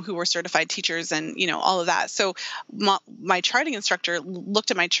 some who were certified teachers and, all of that. So my charting instructor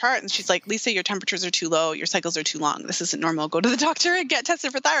looked at my chart and she's like, Lisa, your temperatures are too low. Your cycles are too long. This isn't normal. Go to the doctor and get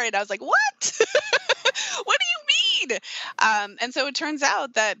tested for thyroid. I was like, what? What do you mean? And so it turns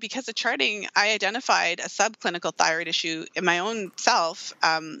out that because of charting, I identified a subclinical thyroid issue in my own self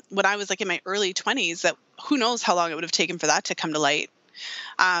when I was like in my early 20s, that who knows how long it would have taken for that to come to light.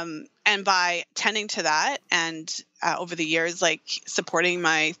 And by tending to that and over the years, like supporting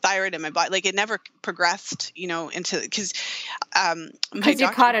my thyroid and my body, like it never progressed, into, because you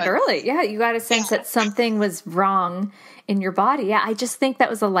caught it early. Yeah, you got a sense that something was wrong in your body. Yeah, I just think that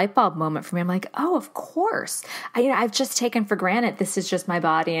was a light bulb moment for me. I'm like, oh, of course. I've just taken for granted this is just my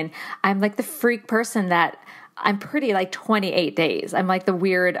body, and I'm like the freak person that I'm pretty like 28 days. I'm like the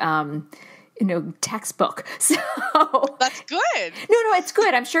weird textbook. So that's good. No, it's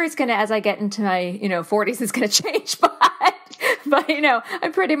good. I'm sure it's going to, as I get into my, 40s, it's going to change, but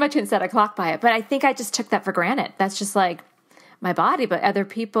I'm pretty much can set a clock by it. But I think I just took that for granted. That's just like my body, but other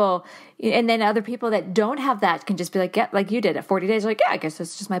people, and then other people that don't have that can just be like, yeah, like you did at 40 days, like, yeah, I guess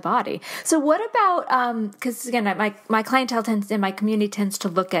it's just my body. So what about, because again, my clientele and my community tends to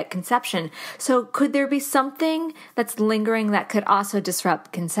look at conception. So could there be something that's lingering that could also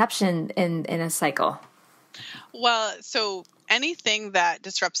disrupt conception in a cycle? Well, so anything that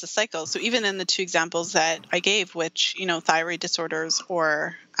disrupts the cycle. So even in the two examples that I gave, which, thyroid disorders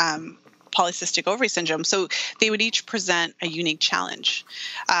or, polycystic ovary syndrome. So they would each present a unique challenge.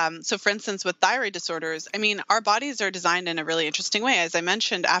 So for instance, with thyroid disorders, our bodies are designed in a really interesting way. As I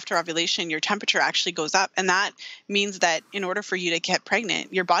mentioned, after ovulation, your temperature actually goes up. And that means that in order for you to get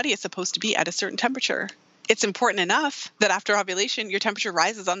pregnant, your body is supposed to be at a certain temperature. It's important enough that after ovulation, your temperature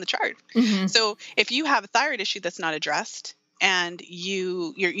rises on the chart. Mm-hmm. So if you have a thyroid issue that's not addressed, and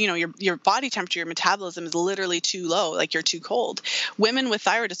your body temperature, your metabolism is literally too low, like you're too cold. Women with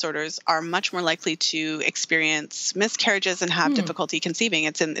thyroid disorders are much more likely to experience miscarriages and have difficulty conceiving.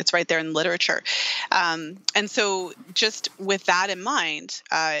 It's right there in the literature. And so just with that in mind,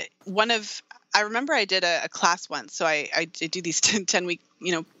 I remember I did a class once. So I do these 10-week,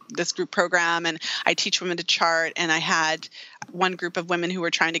 this group program, and I teach women to chart. And I had one group of women who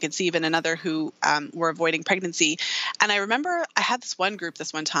were trying to conceive and another who were avoiding pregnancy. And I remember I had this one group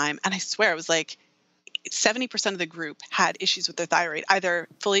this one time, and I swear it was like 70% of the group had issues with their thyroid, either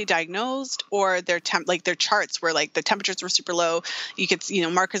fully diagnosed or their charts were like the temperatures were super low. You could,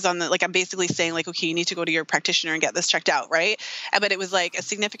 markers on the, I'm basically saying like, okay, you need to go to your practitioner and get this checked out. Right. But it was like a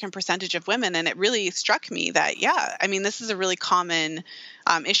significant percentage of women. And it really struck me that, this is a really common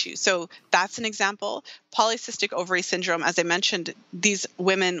issue. So that's an example. Polycystic ovary syndrome, as I mentioned, these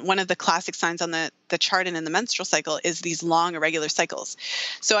women, one of the classic signs on the chart and in the menstrual cycle is these long irregular cycles.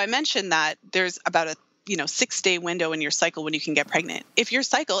 So I mentioned that there's about a 6-day window in your cycle when you can get pregnant. If your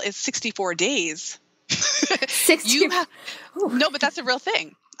cycle is 64 days, no, but that's a real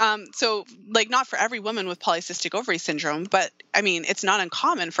thing. So not for every woman with polycystic ovary syndrome, but it's not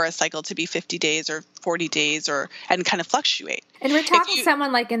uncommon for a cycle to be 50 days or 40 days and kind of fluctuate. And we're talking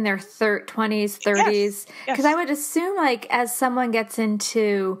someone like in their 20s, 30s, because I would assume as someone gets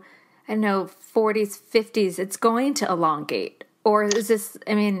into, 40s, 50s, it's going to elongate. Or is this,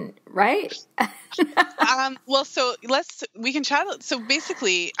 right? So we can chat. So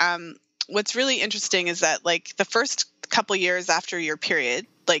basically, what's really interesting is that the first couple years after your period,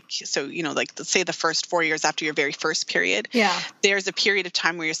 let's say the first 4 years after your very first period, there's a period of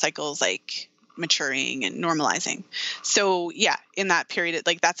time where your cycle's maturing and normalizing. So in that period,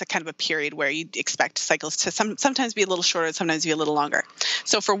 that's a kind of a period where you expect cycles to sometimes be a little shorter, sometimes be a little longer.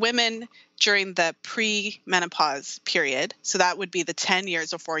 So for women during the pre-menopause period, so that would be the 10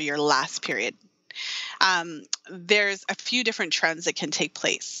 years before your last period, there's a few different trends that can take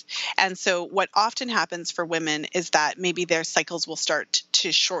place. And so what often happens for women is that maybe their cycles will start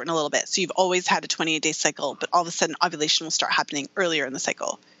to shorten a little bit. So you've always had a 28-day cycle, but all of a sudden ovulation will start happening earlier in the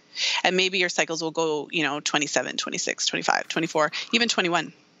cycle. And maybe your cycles will go, 27, 26, 25, 24, even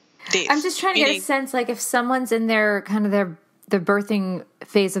 21 days. I'm just trying to get a sense, if someone's in their kind of the birthing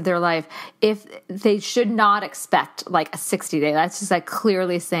phase of their life, if they should not expect a 60-day, that's just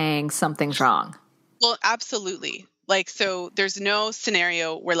clearly saying something's wrong. Well, absolutely. So there's no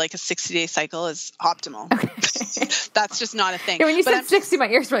scenario where a 60-day cycle is optimal. Okay. That's just not a thing. Yeah, when you said 60, my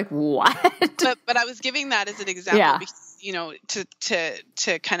ears were like, what? But I was giving that as an example because,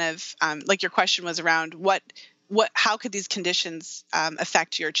 to kind of, your question was around how could these conditions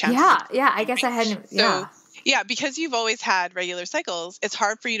affect your chances? Yeah. I guess I hadn't. Yeah, because you've always had regular cycles, it's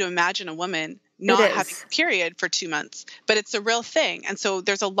hard for you to imagine a woman not having a period for 2 months, but it's a real thing. And so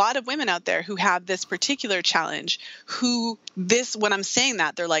there's a lot of women out there who have this particular challenge when I'm saying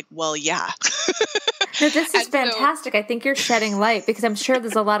that, they're like, well, yeah. No, this is fantastic. I think you're shedding light because I'm sure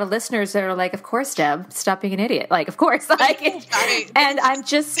there's a lot of listeners that are like, of course, Deb, stop being an idiot. Of course. And I'm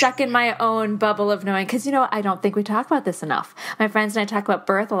just stuck in my own bubble of knowing, because, I don't think we talk about this enough. My friends and I talk about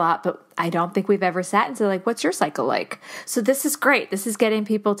birth a lot, but I don't think we've ever sat and said, what's your cycle like? So this is great. This is getting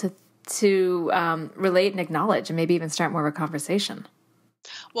people to relate and acknowledge and maybe even start more of a conversation.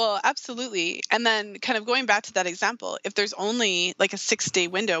 Well, absolutely. And then kind of going back to that example, if there's only a 6-day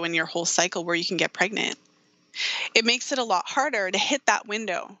window in your whole cycle where you can get pregnant, it makes it a lot harder to hit that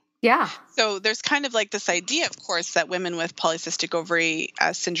window. Yeah. So there's kind of this idea, of course, that women with polycystic ovary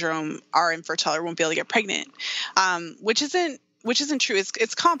syndrome are infertile or won't be able to get pregnant, which isn't true.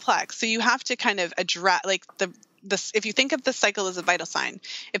 It's complex. So you have to kind of address if you think of the cycle as a vital sign,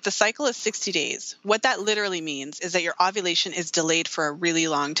 if the cycle is 60 days, what that literally means is that your ovulation is delayed for a really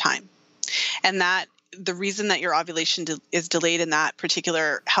long time. And that the reason that your ovulation is delayed in that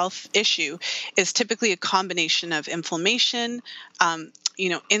particular health issue is typically a combination of inflammation,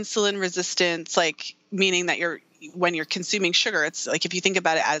 insulin resistance, meaning that when you're consuming sugar, it's if you think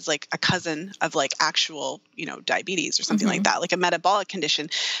about it as a cousin of actual, diabetes or something like that, a metabolic condition,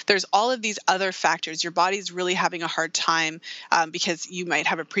 there's all of these other factors. Your body's really having a hard time because you might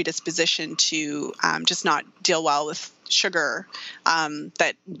have a predisposition to just not deal well with sugar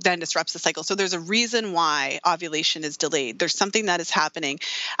that then disrupts the cycle. So there's a reason why ovulation is delayed. There's something that is happening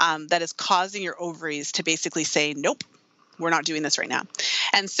that is causing your ovaries to basically say, nope, we're not doing this right now.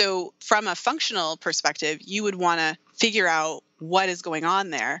 And so from a functional perspective, you would want to figure out what is going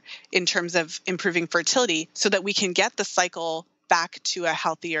on there in terms of improving fertility so that we can get the cycle back to a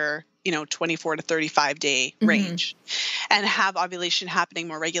healthier, 24 to 35 day range and have ovulation happening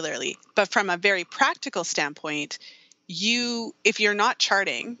more regularly. But from a very practical standpoint, if you're not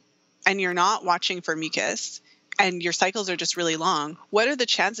charting and you're not watching for mucus, and your cycles are just really long, what are the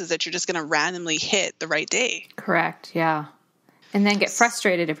chances that you're just going to randomly hit the right day? Correct. Yeah. And then get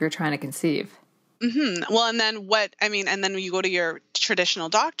frustrated if you're trying to conceive. Well, and then and then you go to your traditional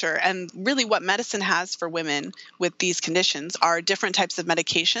doctor, and really what medicine has for women with these conditions are different types of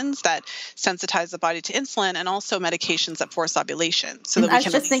medications that sensitize the body to insulin, and also medications that force ovulation. So that I was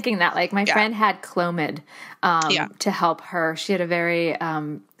just thinking that, like, my friend had Clomid to help her. She had a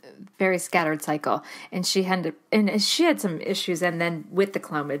very scattered cycle, and she had some issues, and then with the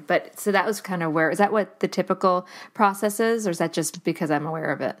Clomid. But so that was kind of is that what the typical process is, or is that just because I'm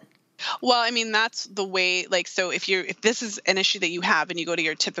aware of it? Well, I mean, that's the way, like, so if this is an issue that you have and you go to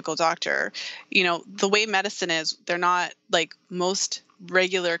your typical doctor, the way medicine is, they're not like most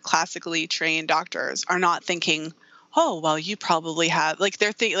regular classically trained doctors are not thinking, oh, well, you probably have, like,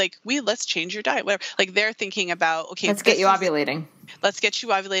 they're thinking like, let's change your diet, whatever. Like, they're thinking about, okay, let's get you ovulating. Let's get you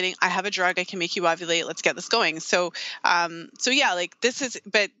ovulating. I have a drug. I can make you ovulate. Let's get this going. So yeah, like this is,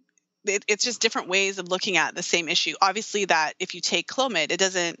 but it's just different ways of looking at the same issue. Obviously, that if you take Clomid,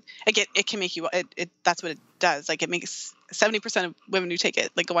 it can make you, that's what it does. Like, it makes 70% of women who take it,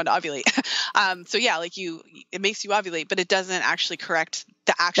 like, go on to ovulate. So yeah, like it makes you ovulate, but it doesn't actually correct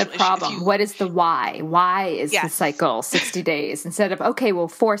the actual problem. issue. What is the why? Why is the cycle 60 days instead of, okay, we'll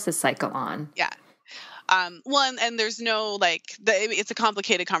force a cycle on? Yeah. Well, and there's no, like, it's a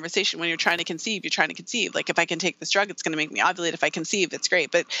complicated conversation when you're trying to conceive. You're trying to conceive. Like, if I can take this drug, it's going to make me ovulate. If I conceive, it's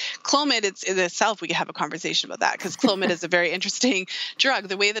great. But Clomid, in itself, we could have a conversation about that, because Clomid is a very interesting drug.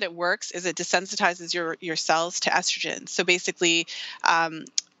 The way that it works is it desensitizes your cells to estrogen. So basically,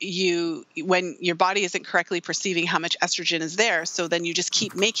 when your body isn't correctly perceiving how much estrogen is there, so then you just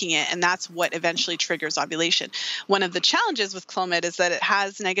keep making it, and that's what eventually triggers ovulation. One of the challenges with Clomid is that it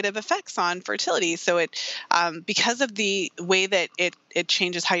has negative effects on fertility. So it, because of the way that it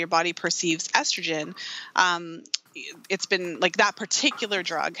changes how your body perceives estrogen, it's been, like, that particular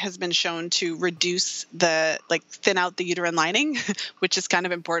drug has been shown to reduce thin out the uterine lining, which is kind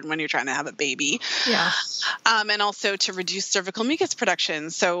of important when you're trying to have a baby. Yeah. And also to reduce cervical mucus production.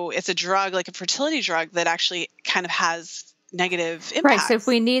 So it's a drug, like a fertility drug, that actually kind of has negative impacts. Right. So if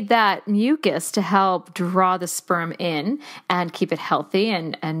we need that mucus to help draw the sperm in and keep it healthy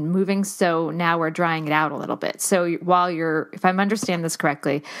and moving, so now we're drying it out a little bit. So if I'm understanding this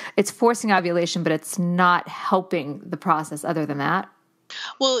correctly, it's forcing ovulation, but it's not helping the process other than that.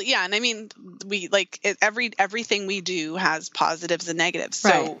 Well, yeah. And I mean, everything we do has positives and negatives.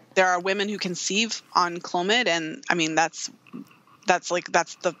 So there are women who conceive on Clomid, and I mean, that's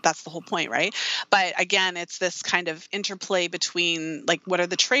the whole point, right? But again, it's this kind of interplay between, like, what are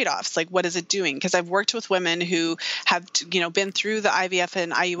the trade-offs? Like, what is it doing? Because I've worked with women who have, been through the IVF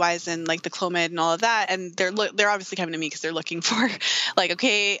and IUIs and, like, the Clomid and all of that, and they're obviously coming to me because they're looking for, like,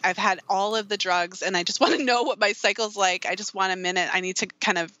 okay, I've had all of the drugs and I just want to know what my cycle's like. I just want a minute. I need to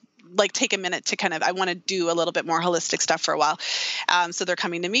kind of, like, take a minute to I want to do a little bit more holistic stuff for a while. So they're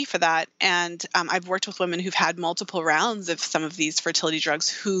coming to me for that. And I've worked with women who've had multiple rounds of some of these fertility drugs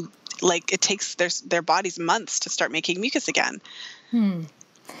who, like, it takes their bodies months to start making mucus again.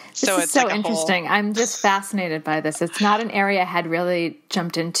 So it's so interesting. I'm just fascinated by this. It's not an area I had really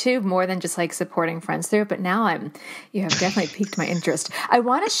jumped into more than just, like, supporting friends through, but now you have definitely piqued my interest. I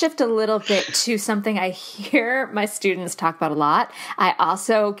want to shift a little bit to something I hear my students talk about a lot. I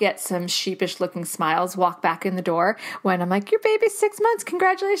also get some sheepish looking smiles walk back in the door when I'm like, your baby's 6 months.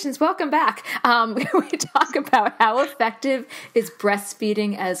 Congratulations. Welcome back. We talk about how effective is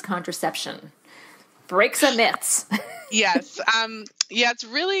breastfeeding as contraception. Break some myths. Yes. Yeah, it's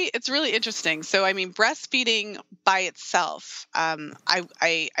really interesting. So, I mean, breastfeeding by itself,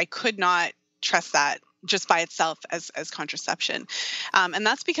 I could not trust that just by itself as contraception. And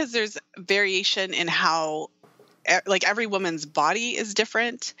that's because there's variation in how, like, every woman's body is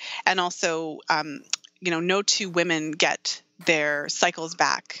different. And also, no two women get their cycles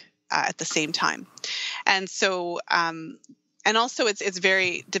back at the same time. And so, and also it's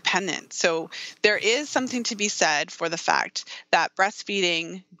very dependent. So there is something to be said for the fact that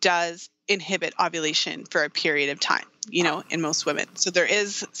breastfeeding does inhibit ovulation for a period of time, in most women. So there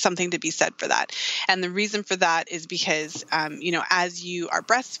is something to be said for that. And the reason for that is because, as you are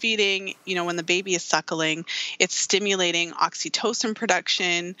breastfeeding, when the baby is suckling, it's stimulating oxytocin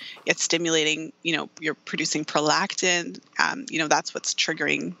production. It's stimulating, you're producing prolactin. That's what's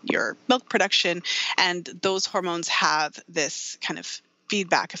triggering your milk production. And those hormones have this kind of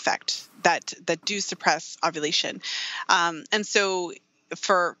feedback effect that do suppress ovulation. And so,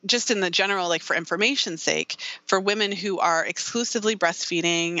 for just in the general, like, for information's sake, for women who are exclusively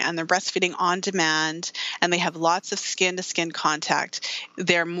breastfeeding and they're breastfeeding on demand and they have lots of skin to skin contact,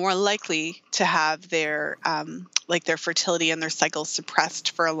 they're more likely to have their like their fertility and their cycles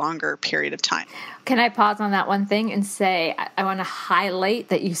suppressed for a longer period of time. Can I pause on that one thing and say, I want to highlight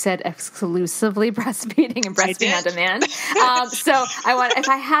that you said exclusively breastfeeding and breastfeeding on demand. So I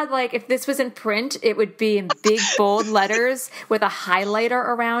want, if this was in print, it would be in big, bold letters with a highlighter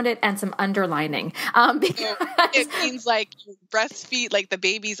around it and some underlining. So it means like breastfeed, like the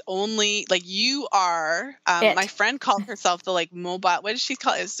baby's only, like you are, my friend called herself the like mobile, what did she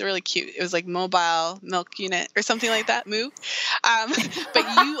call it? It was really cute. It was like mobile milk unit or something like that, moo. But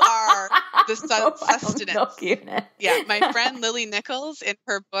you are the sustenance. Milk unit. Yeah. My friend Lily Nichols, in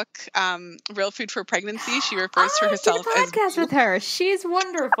her book, Real Food for Pregnancy, she refers to herself as a podcast with her. She's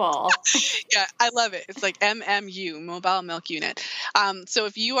wonderful. Yeah, I love it. It's like MMU, mobile milk unit. So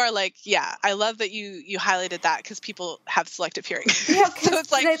if you are like, yeah, I love that you highlighted that because people have selective hearing. Yeah, so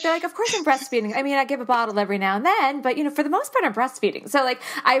it's like they're like, of course I'm breastfeeding. I mean, I give a bottle every now and then, but for the most part I'm breastfeeding. So like,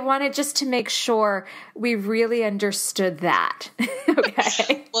 I wanted just to make sure we really understood that.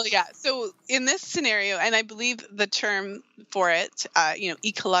 Okay. Well, yeah. So in this scenario, and I believe the term for it,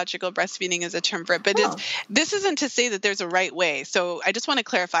 ecological breastfeeding is a term for it, but this isn't to say that there's a right way. So I just want to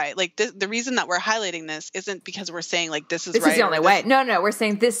clarify, like the reason that we're highlighting this isn't because we're saying like this is the only way. No, we're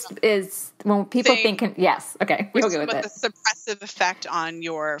saying this is when people think, yes. Okay. We'll go with it. The suppressive effect on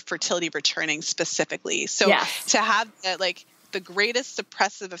your fertility returning specifically. So to have that, like, the greatest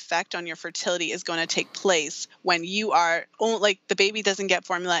suppressive effect on your fertility is going to take place when you are the baby doesn't get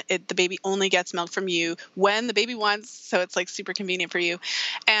formula. The baby only gets milk from you when the baby wants. So it's like super convenient for you.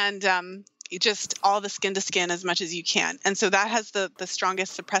 And, just all the skin to skin as much as you can. And so that has the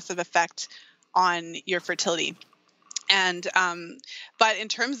strongest suppressive effect on your fertility. And, but in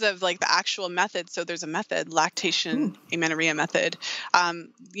terms of like the actual method, so there's a method, lactation amenorrhea method,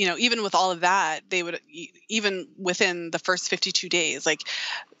 even with all of that, they would, even within the first 52 days,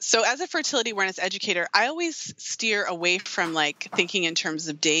 so as a fertility awareness educator, I always steer away from like thinking in terms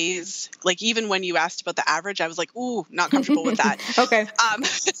of days. Like even when you asked about the average, I was like, ooh, not comfortable with that. Okay.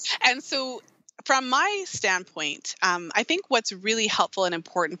 And so from my standpoint, I think what's really helpful and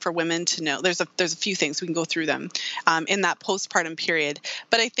important for women to know, there's a few things, we can go through them in that postpartum period.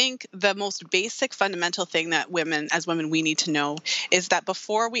 But I think the most basic fundamental thing that as women, we need to know is that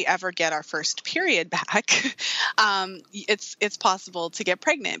before we ever get our first period back, it's possible to get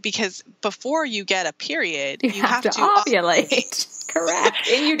pregnant, because before you get a period, you have to ovulate. Correct.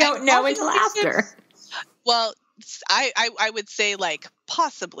 And you don't know until after. Well, I would say like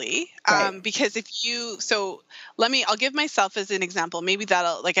possibly, because I'll give myself as an example. Maybe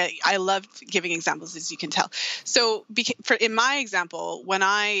that'll, I love giving examples, as you can tell. So in my example, when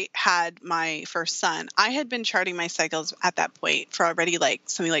I had my first son, I had been charting my cycles at that point for already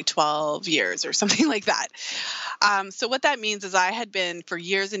something like 12 years or something like that. So what that means is I had been for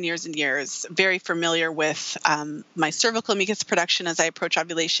years and years and years very familiar with my cervical mucus production as I approach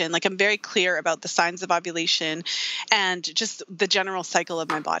ovulation. Like I'm very clear about the signs of ovulation and just the general cycle of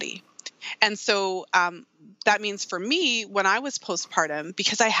my body. And so that means for me, when I was postpartum,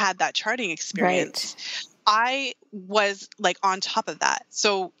 because I had that charting experience, I was on top of that.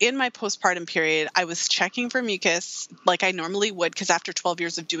 So in my postpartum period, I was checking for mucus like I normally would, because after 12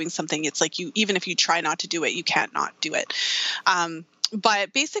 years of doing something, it's like even if you try not to do it, you can't not do it.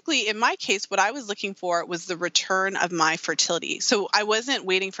 But basically, in my case, what I was looking for was the return of my fertility. So I wasn't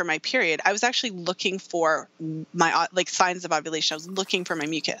waiting for my period. I was actually looking for my signs of ovulation. I was looking for my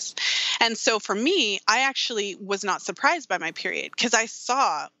mucus. And so for me, I actually was not surprised by my period because I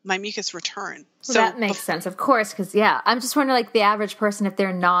saw my mucus return. So that makes sense, of course, because, I'm just wondering, the average person, if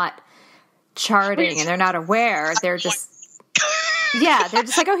they're not charting and they're not aware, they're just, they're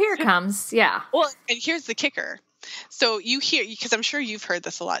just like, oh, here it comes. Yeah. Well, and here's the kicker. So you hear, because I'm sure you've heard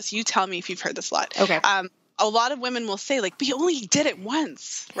this a lot. So you tell me if you've heard this a lot. Okay. A lot of women will say but you only did it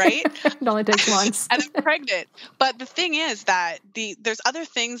once, right? It only takes once. And I'm pregnant. But the thing is that there's other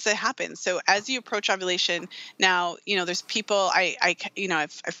things that happen. So as you approach ovulation, now, there's people,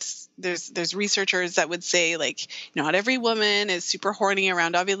 there's researchers that would say not every woman is super horny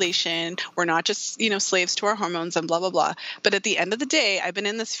around ovulation. We're not just, slaves to our hormones and blah, blah, blah. But at the end of the day, I've been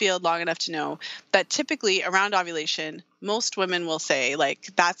in this field long enough to know that typically around ovulation, most women will say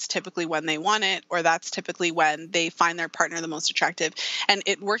that's typically when they want it, or that's typically when they find their partner the most attractive. And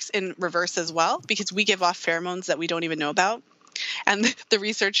it works in reverse as well, because we give off pheromones that we don't even know about. And the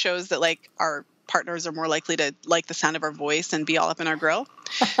research shows that our partners are more likely to like the sound of our voice and be all up in our grill.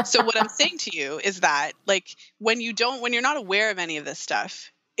 So what I'm saying to you is that when you're not aware of any of this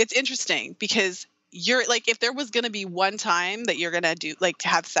stuff, it's interesting because you're if there was going to be one time that you're going to do to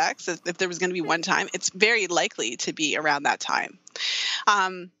have sex, if there was going to be one time, it's very likely to be around that time.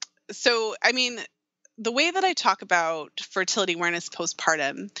 So, I mean, the way that I talk about fertility awareness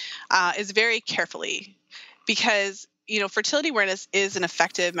postpartum is very carefully, because fertility awareness is an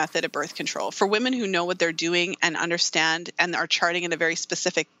effective method of birth control for women who know what they're doing and understand and are charting in a very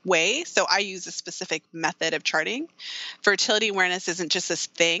specific way. So I use a specific method of charting. Fertility awareness isn't just this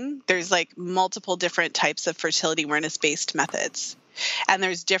thing. There's like multiple different types of fertility awareness based methods. And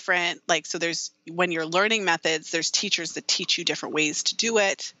there's different, when you're learning methods, there's teachers that teach you different ways to do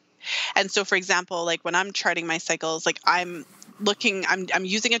it. And so, for example, like when I'm charting my cycles, like I'm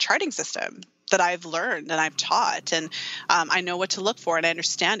using a charting system that I've learned and I've taught, and I know what to look for and I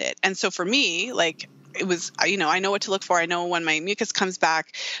understand it. And so for me, like it was, I know what to look for. I know when my mucus comes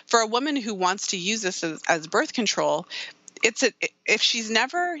back. For a woman who wants to use this as birth control, if she's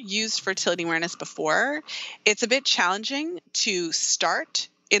never used fertility awareness before, it's a bit challenging to start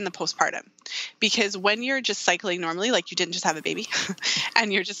in the postpartum, because when you're just cycling normally, like you didn't just have a baby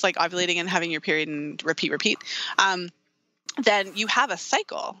and you're just like ovulating and having your period and repeat, then you have a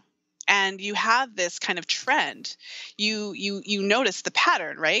cycle and you have this kind of trend. You notice the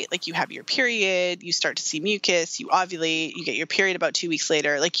pattern, right? Like you have your period, you start to see mucus, you ovulate, you get your period about 2 weeks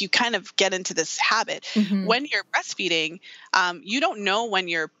later. Like you kind of get into this habit. Mm-hmm. When you're breastfeeding, you don't know when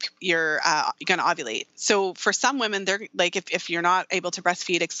you're going to ovulate. So for some women, they're like, if you're not able to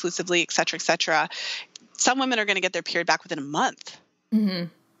breastfeed exclusively, et cetera, some women are going to get their period back within a month mm-hmm.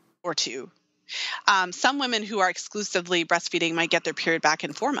 or two. Some women who are exclusively breastfeeding might get their period back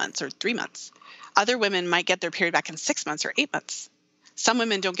in 4 months or 3 months. Other women might get their period back in 6 months or 8 months. Some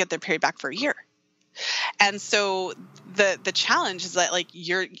women don't get their period back for a year. And so the challenge is that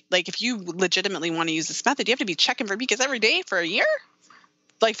if you legitimately want to use this method, you have to be checking for mucus every day for a year.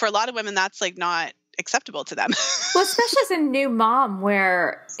 Like for a lot of women, that's like not acceptable to them. Well, especially as a new mom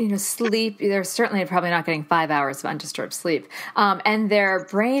where, sleep, they're certainly probably not getting 5 hours of undisturbed sleep. And their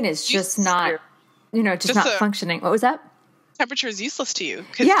brain is just not, not functioning. What was that? Temperature is useless to you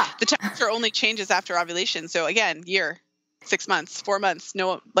because the temperature only changes after ovulation. So again, year, 6 months, 4 months,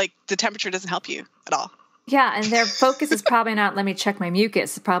 the temperature doesn't help you at all. Yeah, and their focus is probably not, let me check my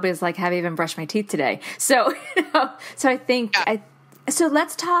mucus. It probably is like, have you even brushed my teeth today? So, so I think... Yeah. So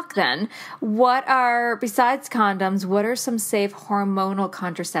let's talk then. Besides condoms, what are some safe hormonal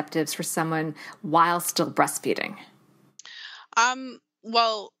contraceptives for someone while still breastfeeding?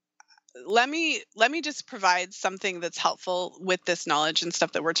 Well, let me just provide something that's helpful with this knowledge and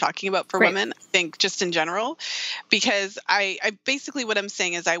stuff that we're talking about for women, I think just in general, because I basically what I'm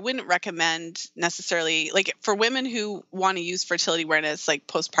saying is I wouldn't recommend necessarily, like for women who want to use fertility awareness like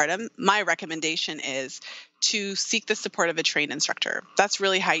postpartum, my recommendation is to seek the support of a trained instructor. That's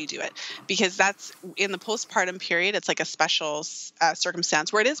really how you do it, because that's in the postpartum period. It's like a special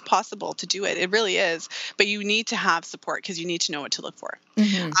circumstance where it is possible to do it. It really is, but you need to have support because you need to know what to look for.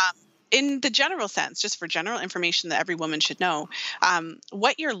 Mm-hmm. In the general sense, just for general information that every woman should know,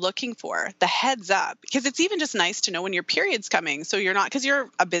 what you're looking for, the heads up, because it's even just nice to know when your period's coming. So you're not, because you're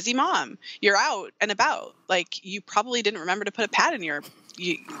a busy mom, you're out and about, like you probably didn't remember to put a pad in your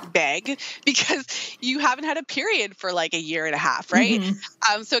bag because you haven't had a period for like a year and a half, right?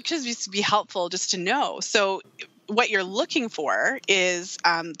 Mm-hmm. So it should just be helpful just to know. So what you're looking for is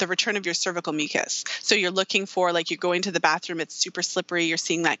the return of your cervical mucus. So you're looking for, like, you're going to the bathroom, it's super slippery, you're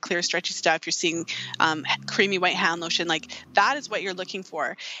seeing that clear, stretchy stuff, you're seeing creamy white hand lotion, like that is what you're looking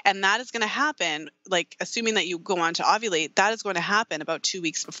for. And that is going to happen, like, assuming that you go on to ovulate, that is going to happen about 2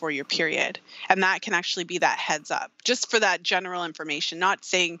 weeks before your period. And that can actually be that heads up, just for that general information, not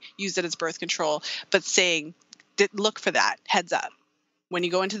saying use it as birth control, but saying look for that heads up. When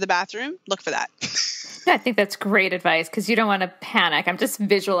you go into the bathroom, look for that. I think that's great advice because you don't want to panic. I'm just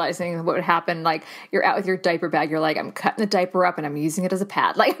visualizing what would happen. Like you're out with your diaper bag. You're like, I'm cutting the diaper up and I'm using it as a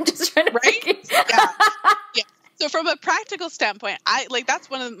pad. Like I'm just trying to Yeah. So from a practical standpoint, that's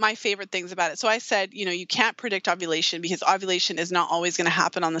one of my favorite things about it. So I said, you can't predict ovulation because ovulation is not always going to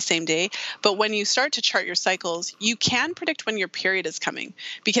happen on the same day. But when you start to chart your cycles, you can predict when your period is coming,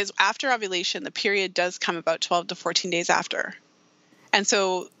 because after ovulation, the period does come about 12 to 14 days after. And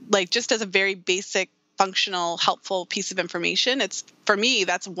so, like, just as a very basic, functional, helpful piece of information, it's, for me,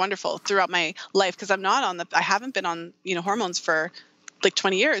 that's wonderful throughout my life, because I haven't been on, hormones for like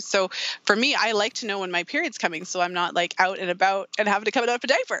 20 years. So for me, I like to know when my period's coming, so I'm not like out and about and having to come out of a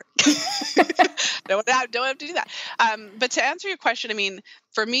diaper. Don't have to do that. But to answer your question, I mean,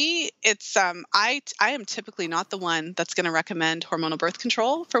 for me, it's I am typically not the one that's going to recommend hormonal birth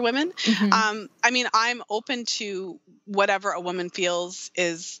control for women. Mm-hmm. I mean, I'm open to whatever a woman feels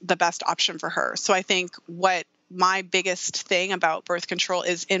is the best option for her. So I think what my biggest thing about birth control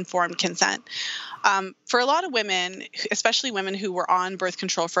is informed consent. For a lot of women, especially women who were on birth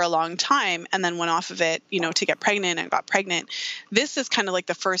control for a long time and then went off of it, to get pregnant and got pregnant, this is kind of like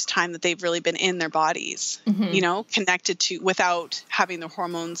the first time that they've really been in their bodies, connected to, without having their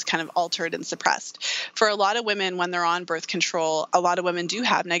hormones kind of altered and suppressed. For a lot of women, when they're on birth control, a lot of women do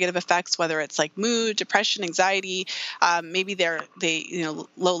have negative effects, whether it's like mood, depression, anxiety, maybe they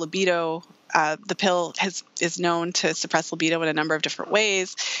low libido. The pill is known to suppress libido in a number of different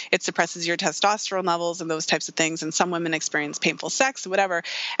ways. It suppresses your testosterone levels and those types of things. And some women experience painful sex, whatever.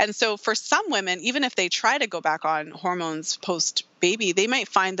 And so for some women, even if they try to go back on hormones post-baby, they might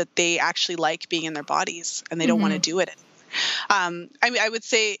find that they actually like being in their bodies and they don't want to do it anymore. I would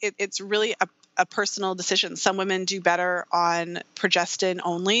say it's really a personal decision. Some women do better on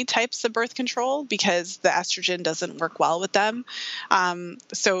progestin-only types of birth control because the estrogen doesn't work well with them.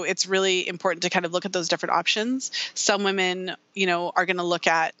 So it's really important to kind of look at those different options. Some women, are going to look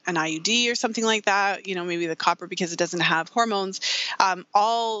at an IUD or something like that, maybe the copper because it doesn't have hormones.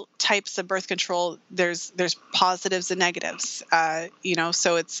 All types of birth control, there's positives and negatives,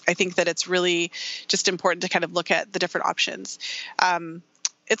 so I think that it's really just important to kind of look at the different options.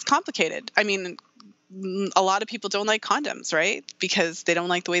 It's complicated. I mean, a lot of people don't like condoms, right? Because they don't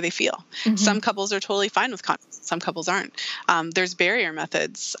like the way they feel. Some couples are totally fine with condoms. Some couples aren't. There's barrier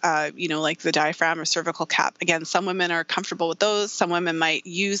methods, like the diaphragm or cervical cap. Again, some women are comfortable with those. Some women might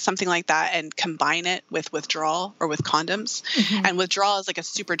use something like that and combine it with withdrawal or with condoms. And withdrawal is like a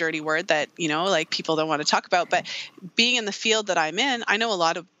super dirty word that, people don't want to talk about. But being in the field that I'm in, I know a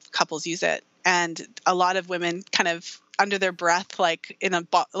lot of couples use it. And a lot of women kind of under their breath, like in a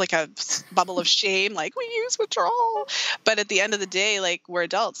bubble of shame, like we use withdrawal. But at the end of the day, like we're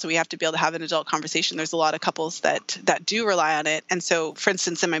adults, so we have to be able to have an adult conversation. There's a lot of couples that do rely on it. And so, for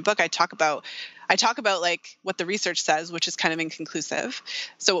instance, in my book, I talk about like what the research says, which is kind of inconclusive.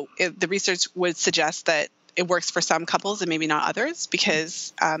 So the research would suggest that it works for some couples and maybe not others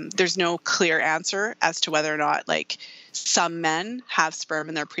because there's no clear answer as to whether or not like some men have sperm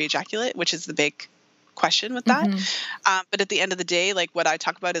in their pre-ejaculate, which is the big question with that. But at the end of the day, like what I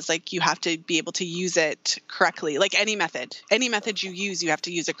talk about is like you have to be able to use it correctly. Like any method you use, you have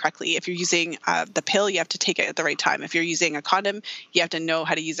to use it correctly. If you're using the pill, you have to take it at the right time. If you're using a condom, you have to know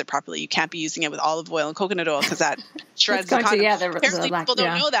how to use it properly. You can't be using it with olive oil and coconut oil because that shreds the condom. Apparently people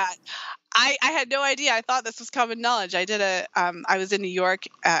don't know that. I had no idea. I thought this was common knowledge. I was in New York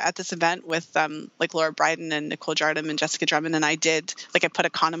at this event with like Laura Bryden and Nicole Jardim and Jessica Drummond. And I put a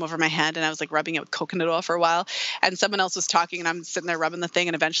condom over my hand and I was like rubbing it with coconut oil for a while. And someone else was talking and I'm sitting there rubbing the thing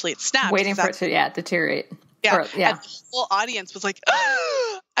and eventually it snapped. Waiting for it to deteriorate. Yeah. And the whole audience was like,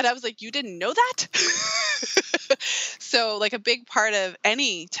 ah! And I was like, you didn't know that? So like a big part of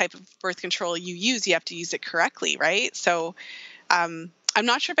any type of birth control you use, you have to use it correctly, right? So, I'm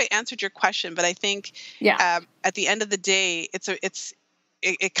not sure if I answered your question, but I think at the end of the day, it's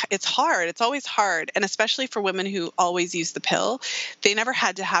hard. It's always hard. And especially for women who always use the pill, they never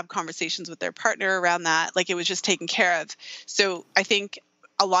had to have conversations with their partner around that. Like it was just taken care of. So I think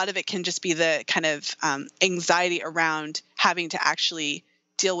a lot of it can just be the kind of anxiety around having to actually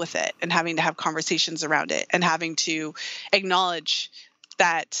deal with it and having to have conversations around it and having to acknowledge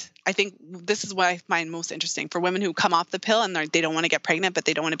that. I think this is what I find most interesting for women who come off the pill and they don't want to get pregnant, but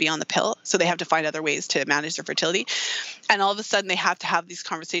they don't want to be on the pill. So they have to find other ways to manage their fertility. And all of a sudden they have to have these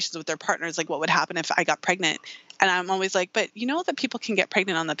conversations with their partners. Like what would happen if I got pregnant? And I'm always like, but you know that people can get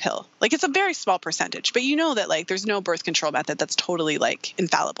pregnant on the pill. Like it's a very small percentage, but you know that like there's no birth control method that's totally like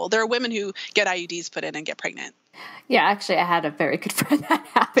infallible. There are women who get IUDs put in and get pregnant. Yeah, actually, I had a very good friend that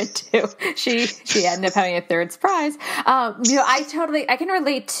happened to. She ended up having a third surprise. I can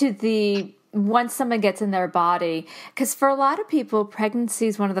relate to the once someone gets in their body, because for a lot of people, pregnancy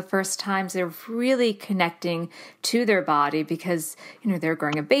is one of the first times they're really connecting to their body because they're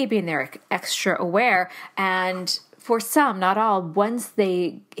growing a baby and they're extra aware. And for some, not all, once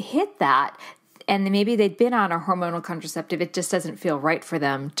they hit that, and maybe they'd been on a hormonal contraceptive, it just doesn't feel right for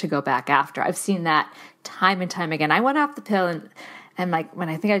them to go back after. I've seen that time and time again. I went off the pill and like when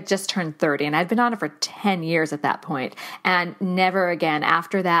I think I just turned 30 and I'd been on it for 10 years at that point and never again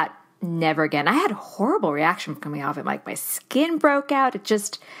after that, never again. I had a horrible reaction from coming off it. Like my skin broke out. It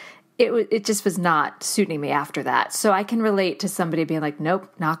just was not suiting me after that. So I can relate to somebody being like,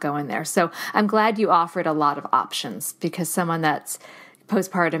 nope, not going there. So I'm glad you offered a lot of options because someone that's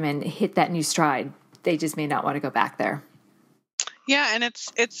postpartum and hit that new stride, they just may not want to go back there. Yeah, and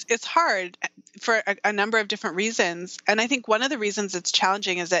it's hard for a number of different reasons. And I think one of the reasons it's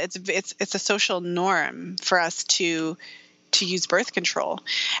challenging is that it's a social norm for us to to use birth control.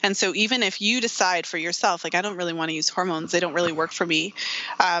 And so even if you decide for yourself, like, I don't really want to use hormones, they don't really work for me.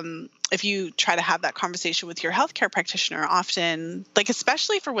 If you try to have that conversation with your healthcare practitioner, often, like,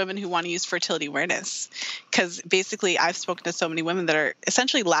 especially for women who want to use fertility awareness, because basically I've spoken to so many women that are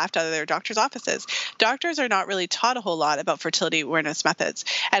essentially laughed out of their doctor's offices. Doctors are not really taught a whole lot about fertility awareness methods,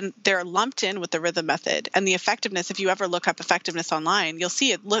 and they're lumped in with the rhythm method. And the effectiveness, if you ever look up effectiveness online, you'll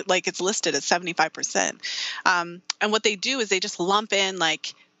see it look like it's listed at 75%. And what they do is they just lump in,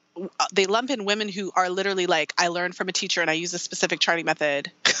 like, they lump in women who are literally like, I learned from a teacher and I use a specific charting method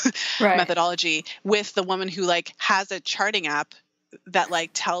methodology, with the woman who, like, has a charting app that,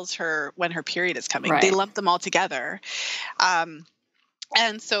 like, tells her when her period is coming. They lump them all together.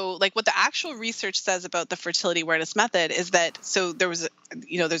 And so, like, what the actual research says about the fertility awareness method is that, so there was,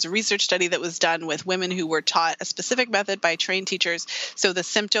 there's a research study that was done with women who were taught a specific method by trained teachers. So the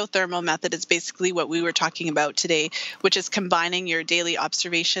symptothermal method is basically what we were talking about today, which is combining your daily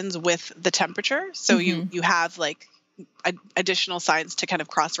observations with the temperature. So you have, like, additional signs to kind of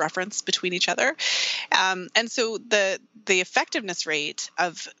cross-reference between each other. And so the effectiveness rate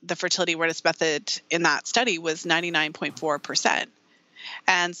of the fertility awareness method in that study was 99.4%.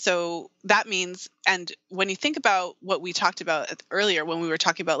 And so that means, and when you think about what we talked about earlier, when we were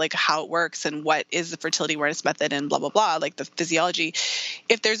talking about, like, how it works and what is the fertility awareness method and blah, blah, blah, like the physiology,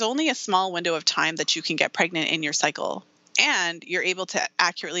 if there's only a small window of time that you can get pregnant in your cycle, and you're able to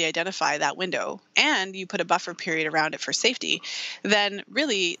accurately identify that window, and you put a buffer period around it for safety, then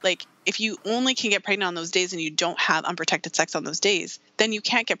really, like, if you only can get pregnant on those days and you don't have unprotected sex on those days, then you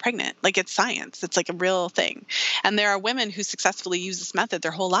can't get pregnant. Like, it's science. It's like a real thing. And there are women who successfully use this method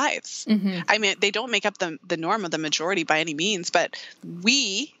their whole lives. I mean, they don't make up the norm or the majority by any means, but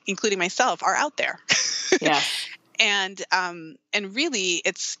we, including myself, are out there. Yeah. And really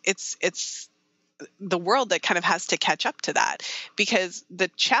it's the world that kind of has to catch up to that, because the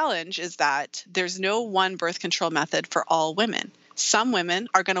challenge is that there's no one birth control method for all women. Some women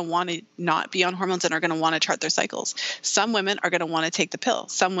are going to want to not be on hormones and are going to want to chart their cycles. Some women are going to want to take the pill.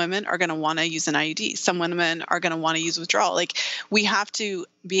 Some women are going to want to use an IUD. Some women are going to want to use withdrawal. Like, we have to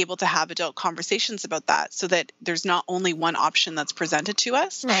be able to have adult conversations about that, so that there's not only one option that's presented to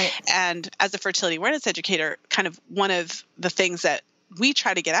us. Right. And as a fertility awareness educator, kind of one of the things that we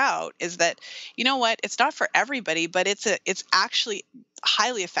try to get out is that, you know what, it's not for everybody, but it's actually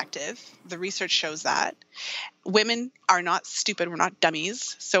highly effective. The research shows that women are not stupid. We're not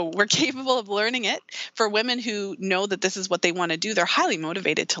dummies. So we're capable of learning it. For women who know that this is what they want to do, they're highly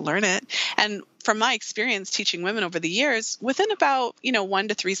motivated to learn it. And from my experience teaching women over the years, within about, 1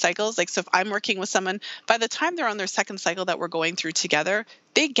 to 3 cycles, like, so if I'm working with someone, by the time they're on their second cycle that we're going through together,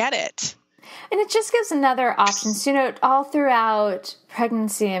 they get it. And it just gives another option. So, all throughout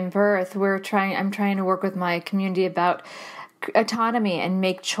pregnancy and birth, I'm trying to work with my community about autonomy and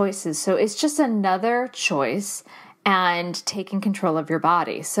make choices. So it's just another choice and taking control of your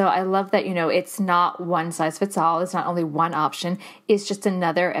body. So I love that, it's not one size fits all. It's not only one option. It's just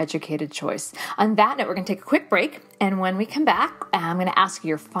another educated choice. On that note, we're going to take a quick break. And when we come back, I'm going to ask you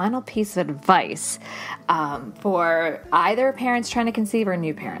your final piece of advice for either parents trying to conceive or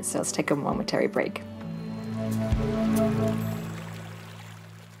new parents. So let's take a momentary break.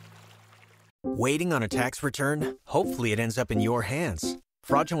 Waiting on a tax return? Hopefully it ends up in your hands.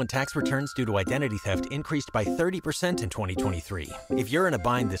 Fraudulent tax returns due to identity theft increased by 30% in 2023. If you're in a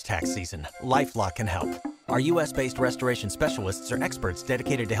bind this tax season, LifeLock can help. Our U.S.-based restoration specialists are experts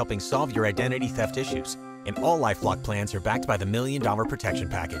dedicated to helping solve your identity theft issues. And all LifeLock plans are backed by the $1 Million Protection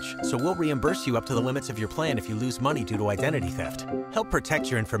Package. So we'll reimburse you up to the limits of your plan if you lose money due to identity theft. Help protect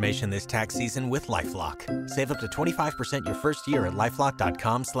your information this tax season with LifeLock. Save up to 25% your first year at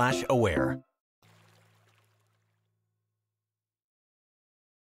LifeLock.com/aware.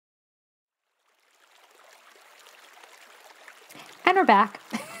 And we're back.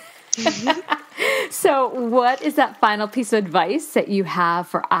 So what is that final piece of advice that you have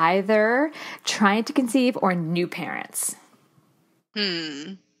for either trying to conceive or new parents?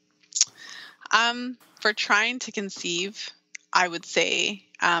 For trying to conceive, I would say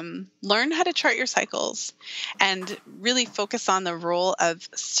learn how to chart your cycles and really focus on the role of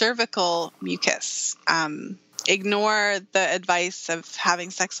cervical mucus. Ignore the advice of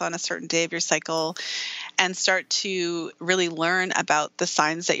having sex on a certain day of your cycle and start to really learn about the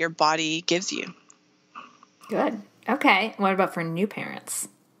signs that your body gives you. Good. Okay. What about for new parents?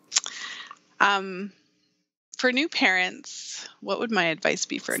 For new parents, what would my advice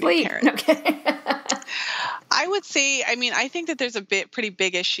be for a Sleep. new parent? Okay. I would say, I think that there's a pretty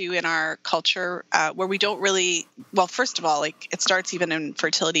big issue in our culture where we don't really, well, first of all, like it starts even in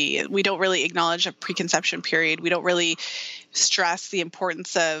fertility. We don't really acknowledge a preconception period. We don't really stress the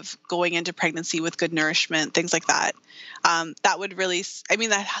importance of going into pregnancy with good nourishment, things like that. That would really,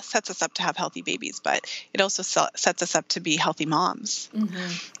 that sets us up to have healthy babies, but it also sets us up to be healthy moms.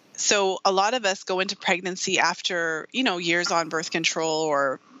 Mm-hmm. So a lot of us go into pregnancy after, years on birth control,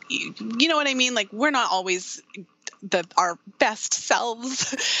 or, you know what I mean? Like, we're not always our best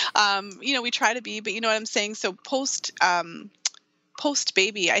selves. We try to be, but you know what I'm saying? So post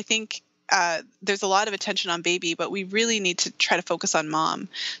baby, I think there's a lot of attention on baby, but we really need to try to focus on mom.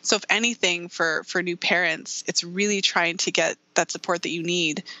 So if anything, for new parents, it's really trying to get that support that you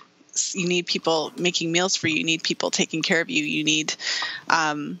need. You need people making meals for you. You need people taking care of you. You need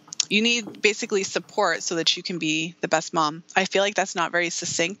basically support so that you can be the best mom. I feel like that's not very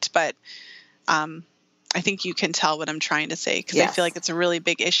succinct, but I think you can tell what I'm trying to say, because I feel like it's a really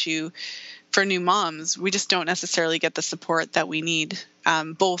big issue for new moms. We just don't necessarily get the support that we need,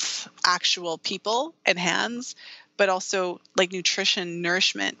 both actual people and hands, but also like nutrition,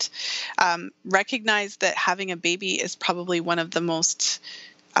 nourishment. Recognize that having a baby is probably one of the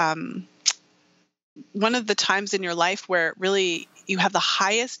times in your life where really you have the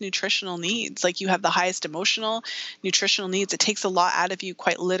highest nutritional needs. Like, you have the highest emotional, nutritional needs. It takes a lot out of you,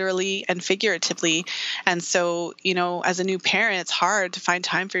 quite literally and figuratively. And so, as a new parent, it's hard to find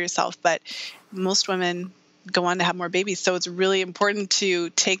time for yourself, but most women go on to have more babies. So it's really important to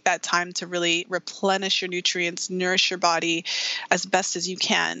take that time to really replenish your nutrients, nourish your body as best as you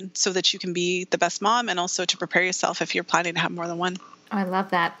can, so that you can be the best mom, and also to prepare yourself if you're planning to have more than one. I love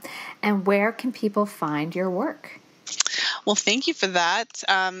that. And where can people find your work? Well, thank you for that.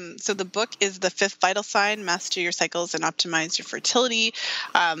 So the book is The Fifth Vital Sign, Master Your Cycles and Optimize Your Fertility.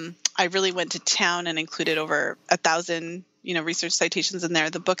 I really went to town and included over 1,000, research citations in there.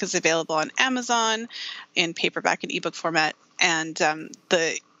 The book is available on Amazon in paperback and ebook format. And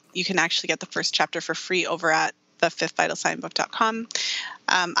you can actually get the first chapter for free over at thefifthvitalsignbook.com.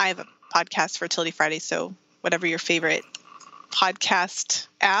 I have a podcast, Fertility Friday, so whatever your favorite podcast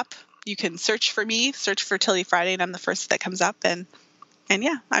app, you can search for me, search Fertility Friday, and I'm the first that comes up. And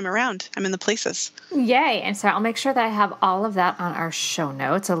yeah, I'm around. I'm in the places. Yay. And so I'll make sure that I have all of that on our show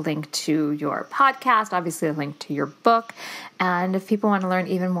notes, a link to your podcast, obviously a link to your book. And if people want to learn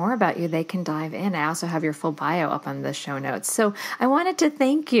even more about you, they can dive in. I also have your full bio up on the show notes. So I wanted to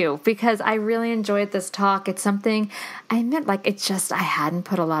thank you, because I really enjoyed this talk. It's something I admit, I hadn't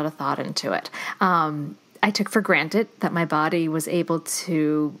put a lot of thought into it. I took for granted that my body was able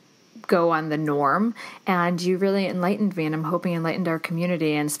to go on the norm, and you really enlightened me, and I'm hoping enlightened our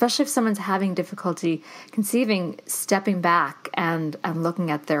community, and especially if someone's having difficulty conceiving, stepping back and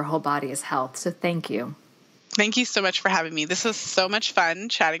looking at their whole body as health. So thank you. Thank you so much for having me. This was so much fun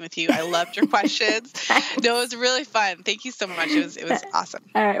chatting with you. I loved your questions. No, it was really fun. Thank you so much. It was awesome.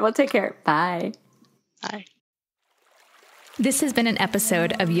 All right. Well, take care. Bye. Bye. This has been an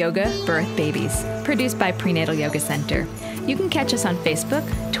episode of Yoga Birth Babies, produced by Prenatal Yoga Center. You can catch us on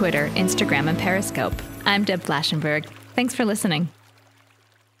Facebook, Twitter, Instagram, and Periscope. I'm Deb Flaschenberg. Thanks for listening.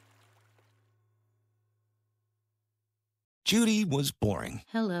 Judy was boring.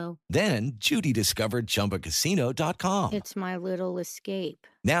 Hello. Then Judy discovered ChumbaCasino.com. It's my little escape.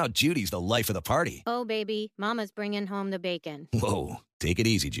 Now Judy's the life of the party. Oh, baby, mama's bringing home the bacon. Whoa, take it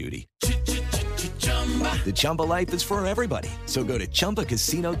easy, Judy. The Chumba life is for everybody. So go to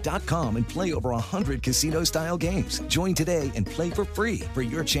ChumbaCasino.com and play over 100 casino-style games. Join today and play for free for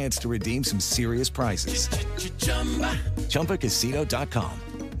your chance to redeem some serious prizes. ChumbaCasino.com.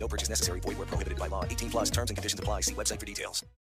 No purchase necessary. Void where prohibited by law. 18+ terms and conditions apply. See website for details.